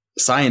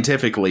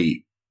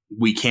 Scientifically,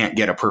 we can't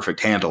get a perfect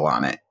handle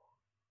on it,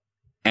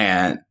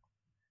 and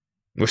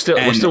we're still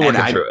working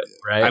through it,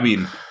 right? I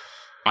mean,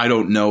 I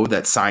don't know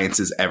that science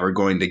is ever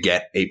going to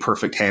get a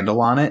perfect handle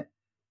on it,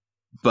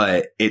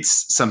 but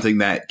it's something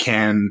that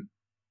can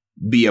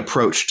be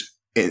approached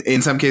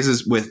in some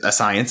cases with a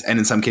science, and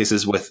in some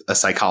cases with a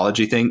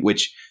psychology thing,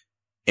 which,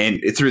 and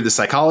through the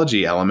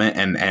psychology element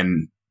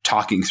and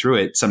talking through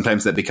it,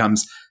 sometimes that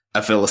becomes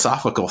a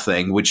philosophical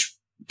thing, which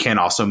can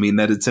also mean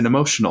that it's an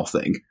emotional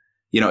thing.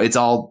 You know, it's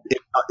all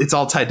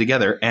tied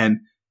together. And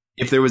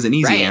if there was an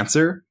easy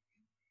answer,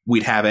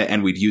 we'd have it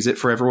and we'd use it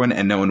for everyone,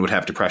 and no one would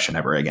have depression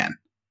ever again.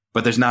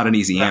 But there's not an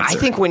easy answer. I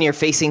think when you're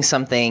facing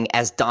something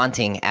as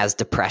daunting as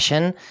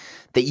depression,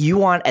 that you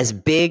want as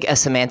big a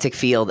semantic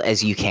field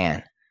as you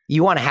can.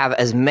 You want to have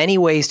as many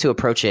ways to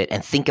approach it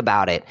and think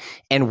about it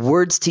and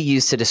words to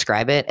use to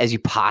describe it as you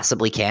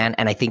possibly can.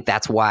 And I think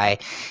that's why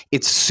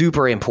it's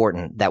super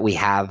important that we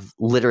have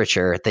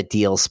literature that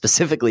deals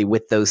specifically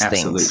with those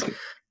things.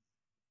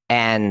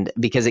 And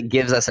because it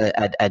gives us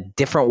a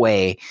different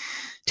way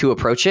to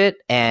approach it.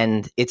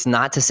 And it's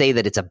not to say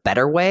that it's a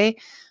better way,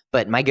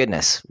 but my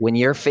goodness, when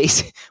you're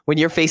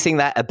facing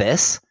that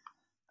abyss,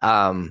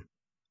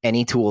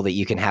 any tool that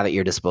you can have at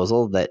your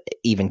disposal that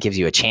even gives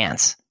you a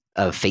chance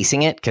of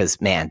facing it,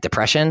 because man,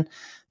 depression,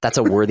 that's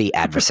a worthy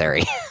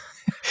adversary.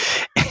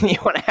 And you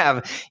want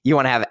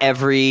to have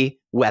every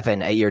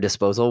weapon at your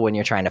disposal when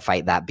you're trying to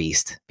fight that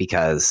beast,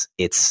 because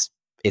it's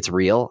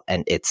real,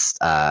 and it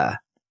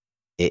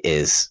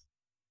is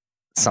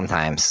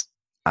sometimes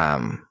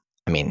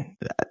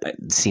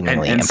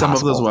seemingly and some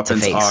of those impossible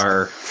weapons to face.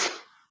 are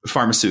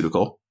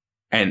pharmaceutical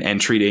and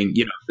treating,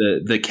 you know,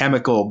 the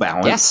chemical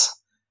balance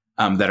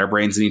that our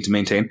brains need to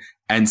maintain.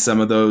 And some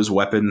of those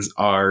weapons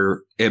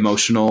are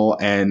emotional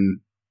and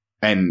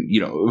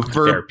you know,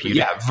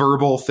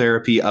 verbal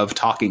therapy of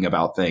talking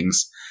about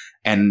things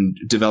and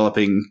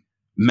developing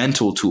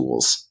mental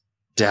tools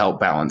to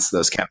help balance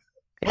those chemicals.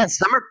 Yeah,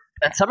 some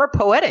are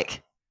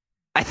poetic.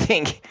 I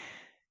think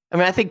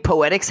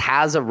poetics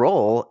has a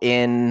role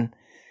in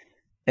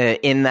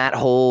that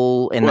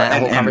whole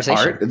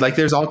conversation. Art, like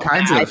there's all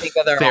kinds of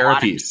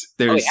therapies.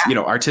 There's you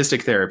know,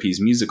 artistic therapies,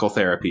 musical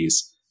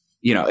therapies,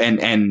 you know,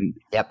 and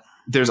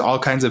there's all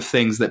kinds of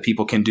things that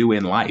people can do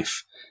in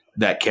life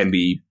that can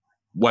be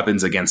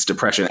weapons against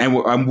depression.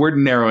 And we're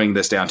narrowing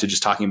this down to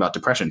just talking about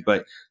depression,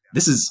 but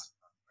this is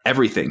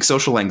everything: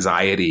 social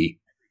anxiety,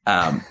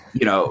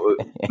 you know,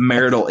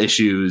 marital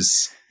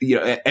issues, you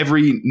know,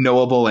 every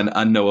knowable and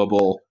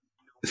unknowable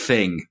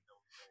thing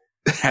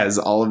has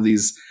all of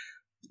these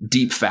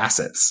deep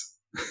facets.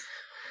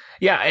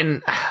 Yeah,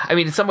 and I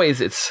mean, in some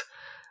ways, it's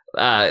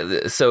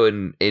so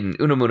in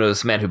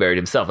Unamuno's Man Who Buried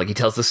Himself, like he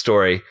tells the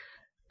story,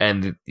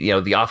 and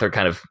the author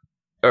kind of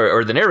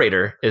or the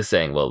narrator is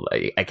saying, "Well,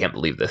 I can't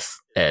believe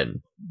this,"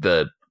 and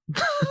the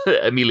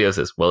Emilio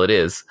says, "Well, it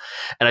is,"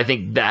 and I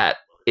think that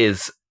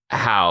is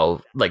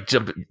how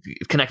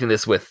connecting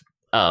this with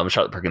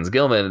Charlotte Perkins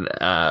Gilman,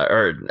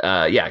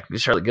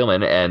 Charlotte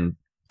Gilman and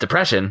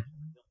depression,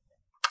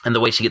 and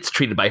the way she gets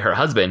treated by her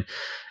husband.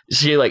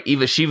 She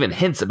even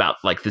hints about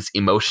like this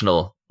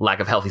emotional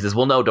lack of health. He says,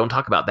 "Well, no, don't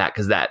talk about that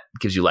because that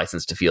gives you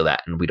license to feel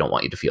that, and we don't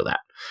want you to feel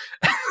that."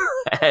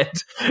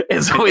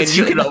 and so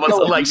you can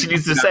almost like she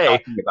needs to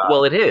say,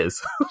 "Well, it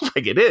is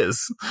like it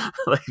is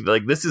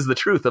like this is the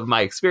truth of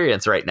my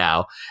experience right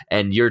now,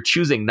 and you're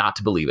choosing not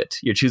to believe it.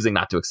 You're choosing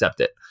not to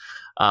accept it."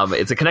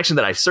 It's a connection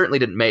that I certainly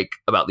didn't make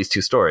about these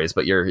two stories,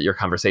 but your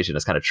conversation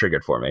has kind of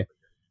triggered for me.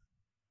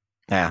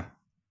 Yeah,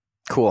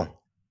 cool.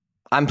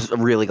 I'm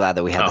really glad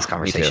that we had this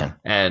conversation.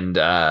 And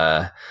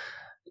I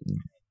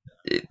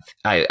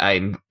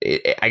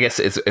guess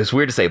it's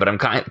weird to say, but I'm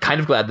kind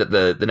of glad that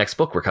the next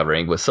book we're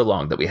covering was so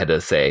long that we had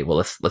to say, well,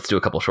 let's do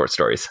a couple short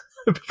stories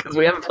because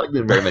we haven't plugged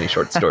in very many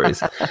short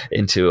stories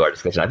into our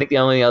discussion. I think the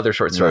only other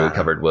short story we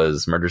covered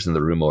was Murders in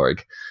the Rue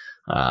Morgue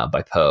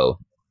by Poe.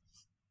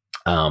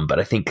 But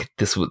I think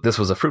this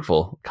was a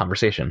fruitful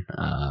conversation.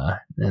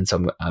 And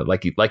so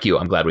like you,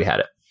 I'm glad we had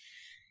it.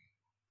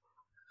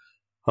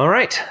 All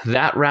right,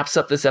 that wraps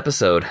up this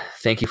episode.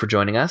 Thank you for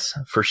joining us.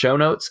 For show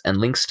notes and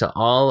links to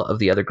all of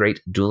the other great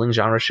Dueling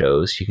Genre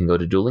shows, you can go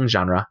to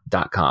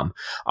duelinggenre.com.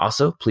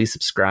 Also, please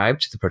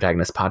subscribe to the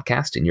Protagonist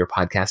podcast in your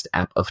podcast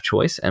app of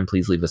choice, and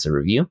please leave us a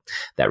review.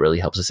 That really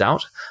helps us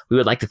out. We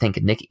would like to thank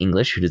Nick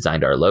English, who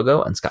designed our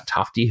logo, and Scott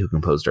Tofty, who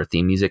composed our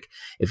theme music.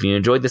 If you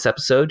enjoyed this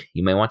episode,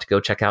 you may want to go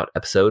check out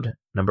episode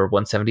number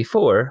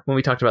 174 when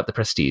we talked about The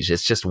Prestige.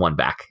 It's just one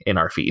back in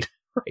our feed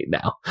right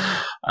now,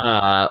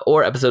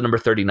 or episode number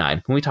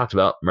 39 when we talked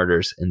about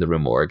Murders in the Rue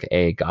Morgue,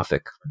 a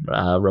gothic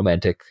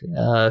romantic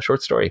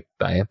short story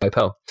by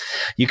Poe.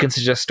 You can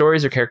suggest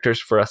stories or characters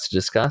for us to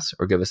discuss,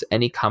 or give us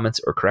any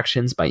comments or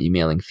corrections by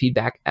emailing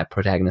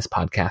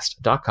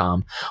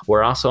feedback@protagonistpodcast.com.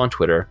 We're also on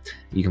Twitter.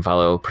 You can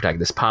follow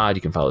Protagonist Pod,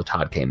 you can follow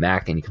Todd K.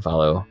 Mack, and you can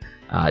follow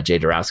Jay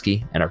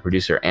Dorowski, and our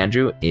producer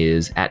Andrew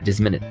is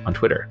 @DizMinute on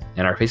Twitter,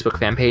 and our Facebook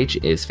fan page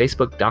is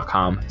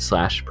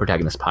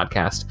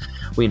facebook.com/protagonistpodcast.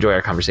 We enjoy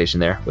our conversation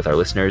there with our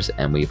listeners,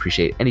 and we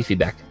appreciate any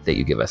feedback that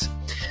you give us.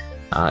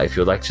 If you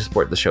would like to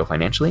support the show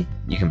financially,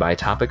 you can buy a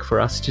topic for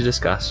us to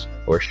discuss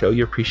or show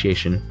your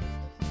appreciation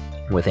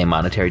with a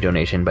monetary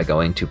donation by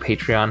going to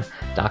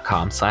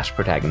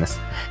patreon.com/protagonist.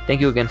 Thank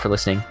you again for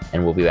listening,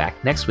 and we'll be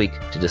back next week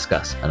to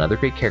discuss another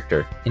great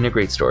character in a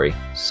great story.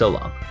 So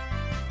long.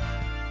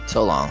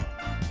 So long.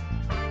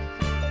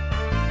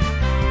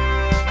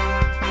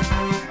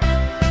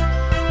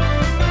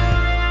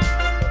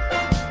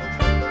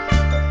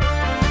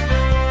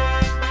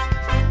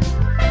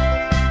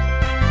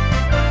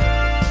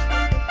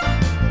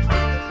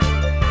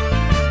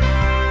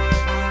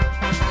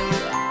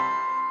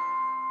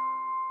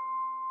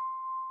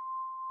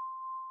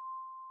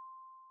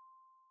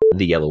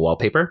 The yellow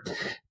wallpaper.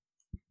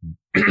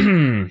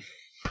 One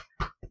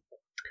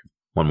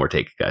more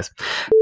take, guys.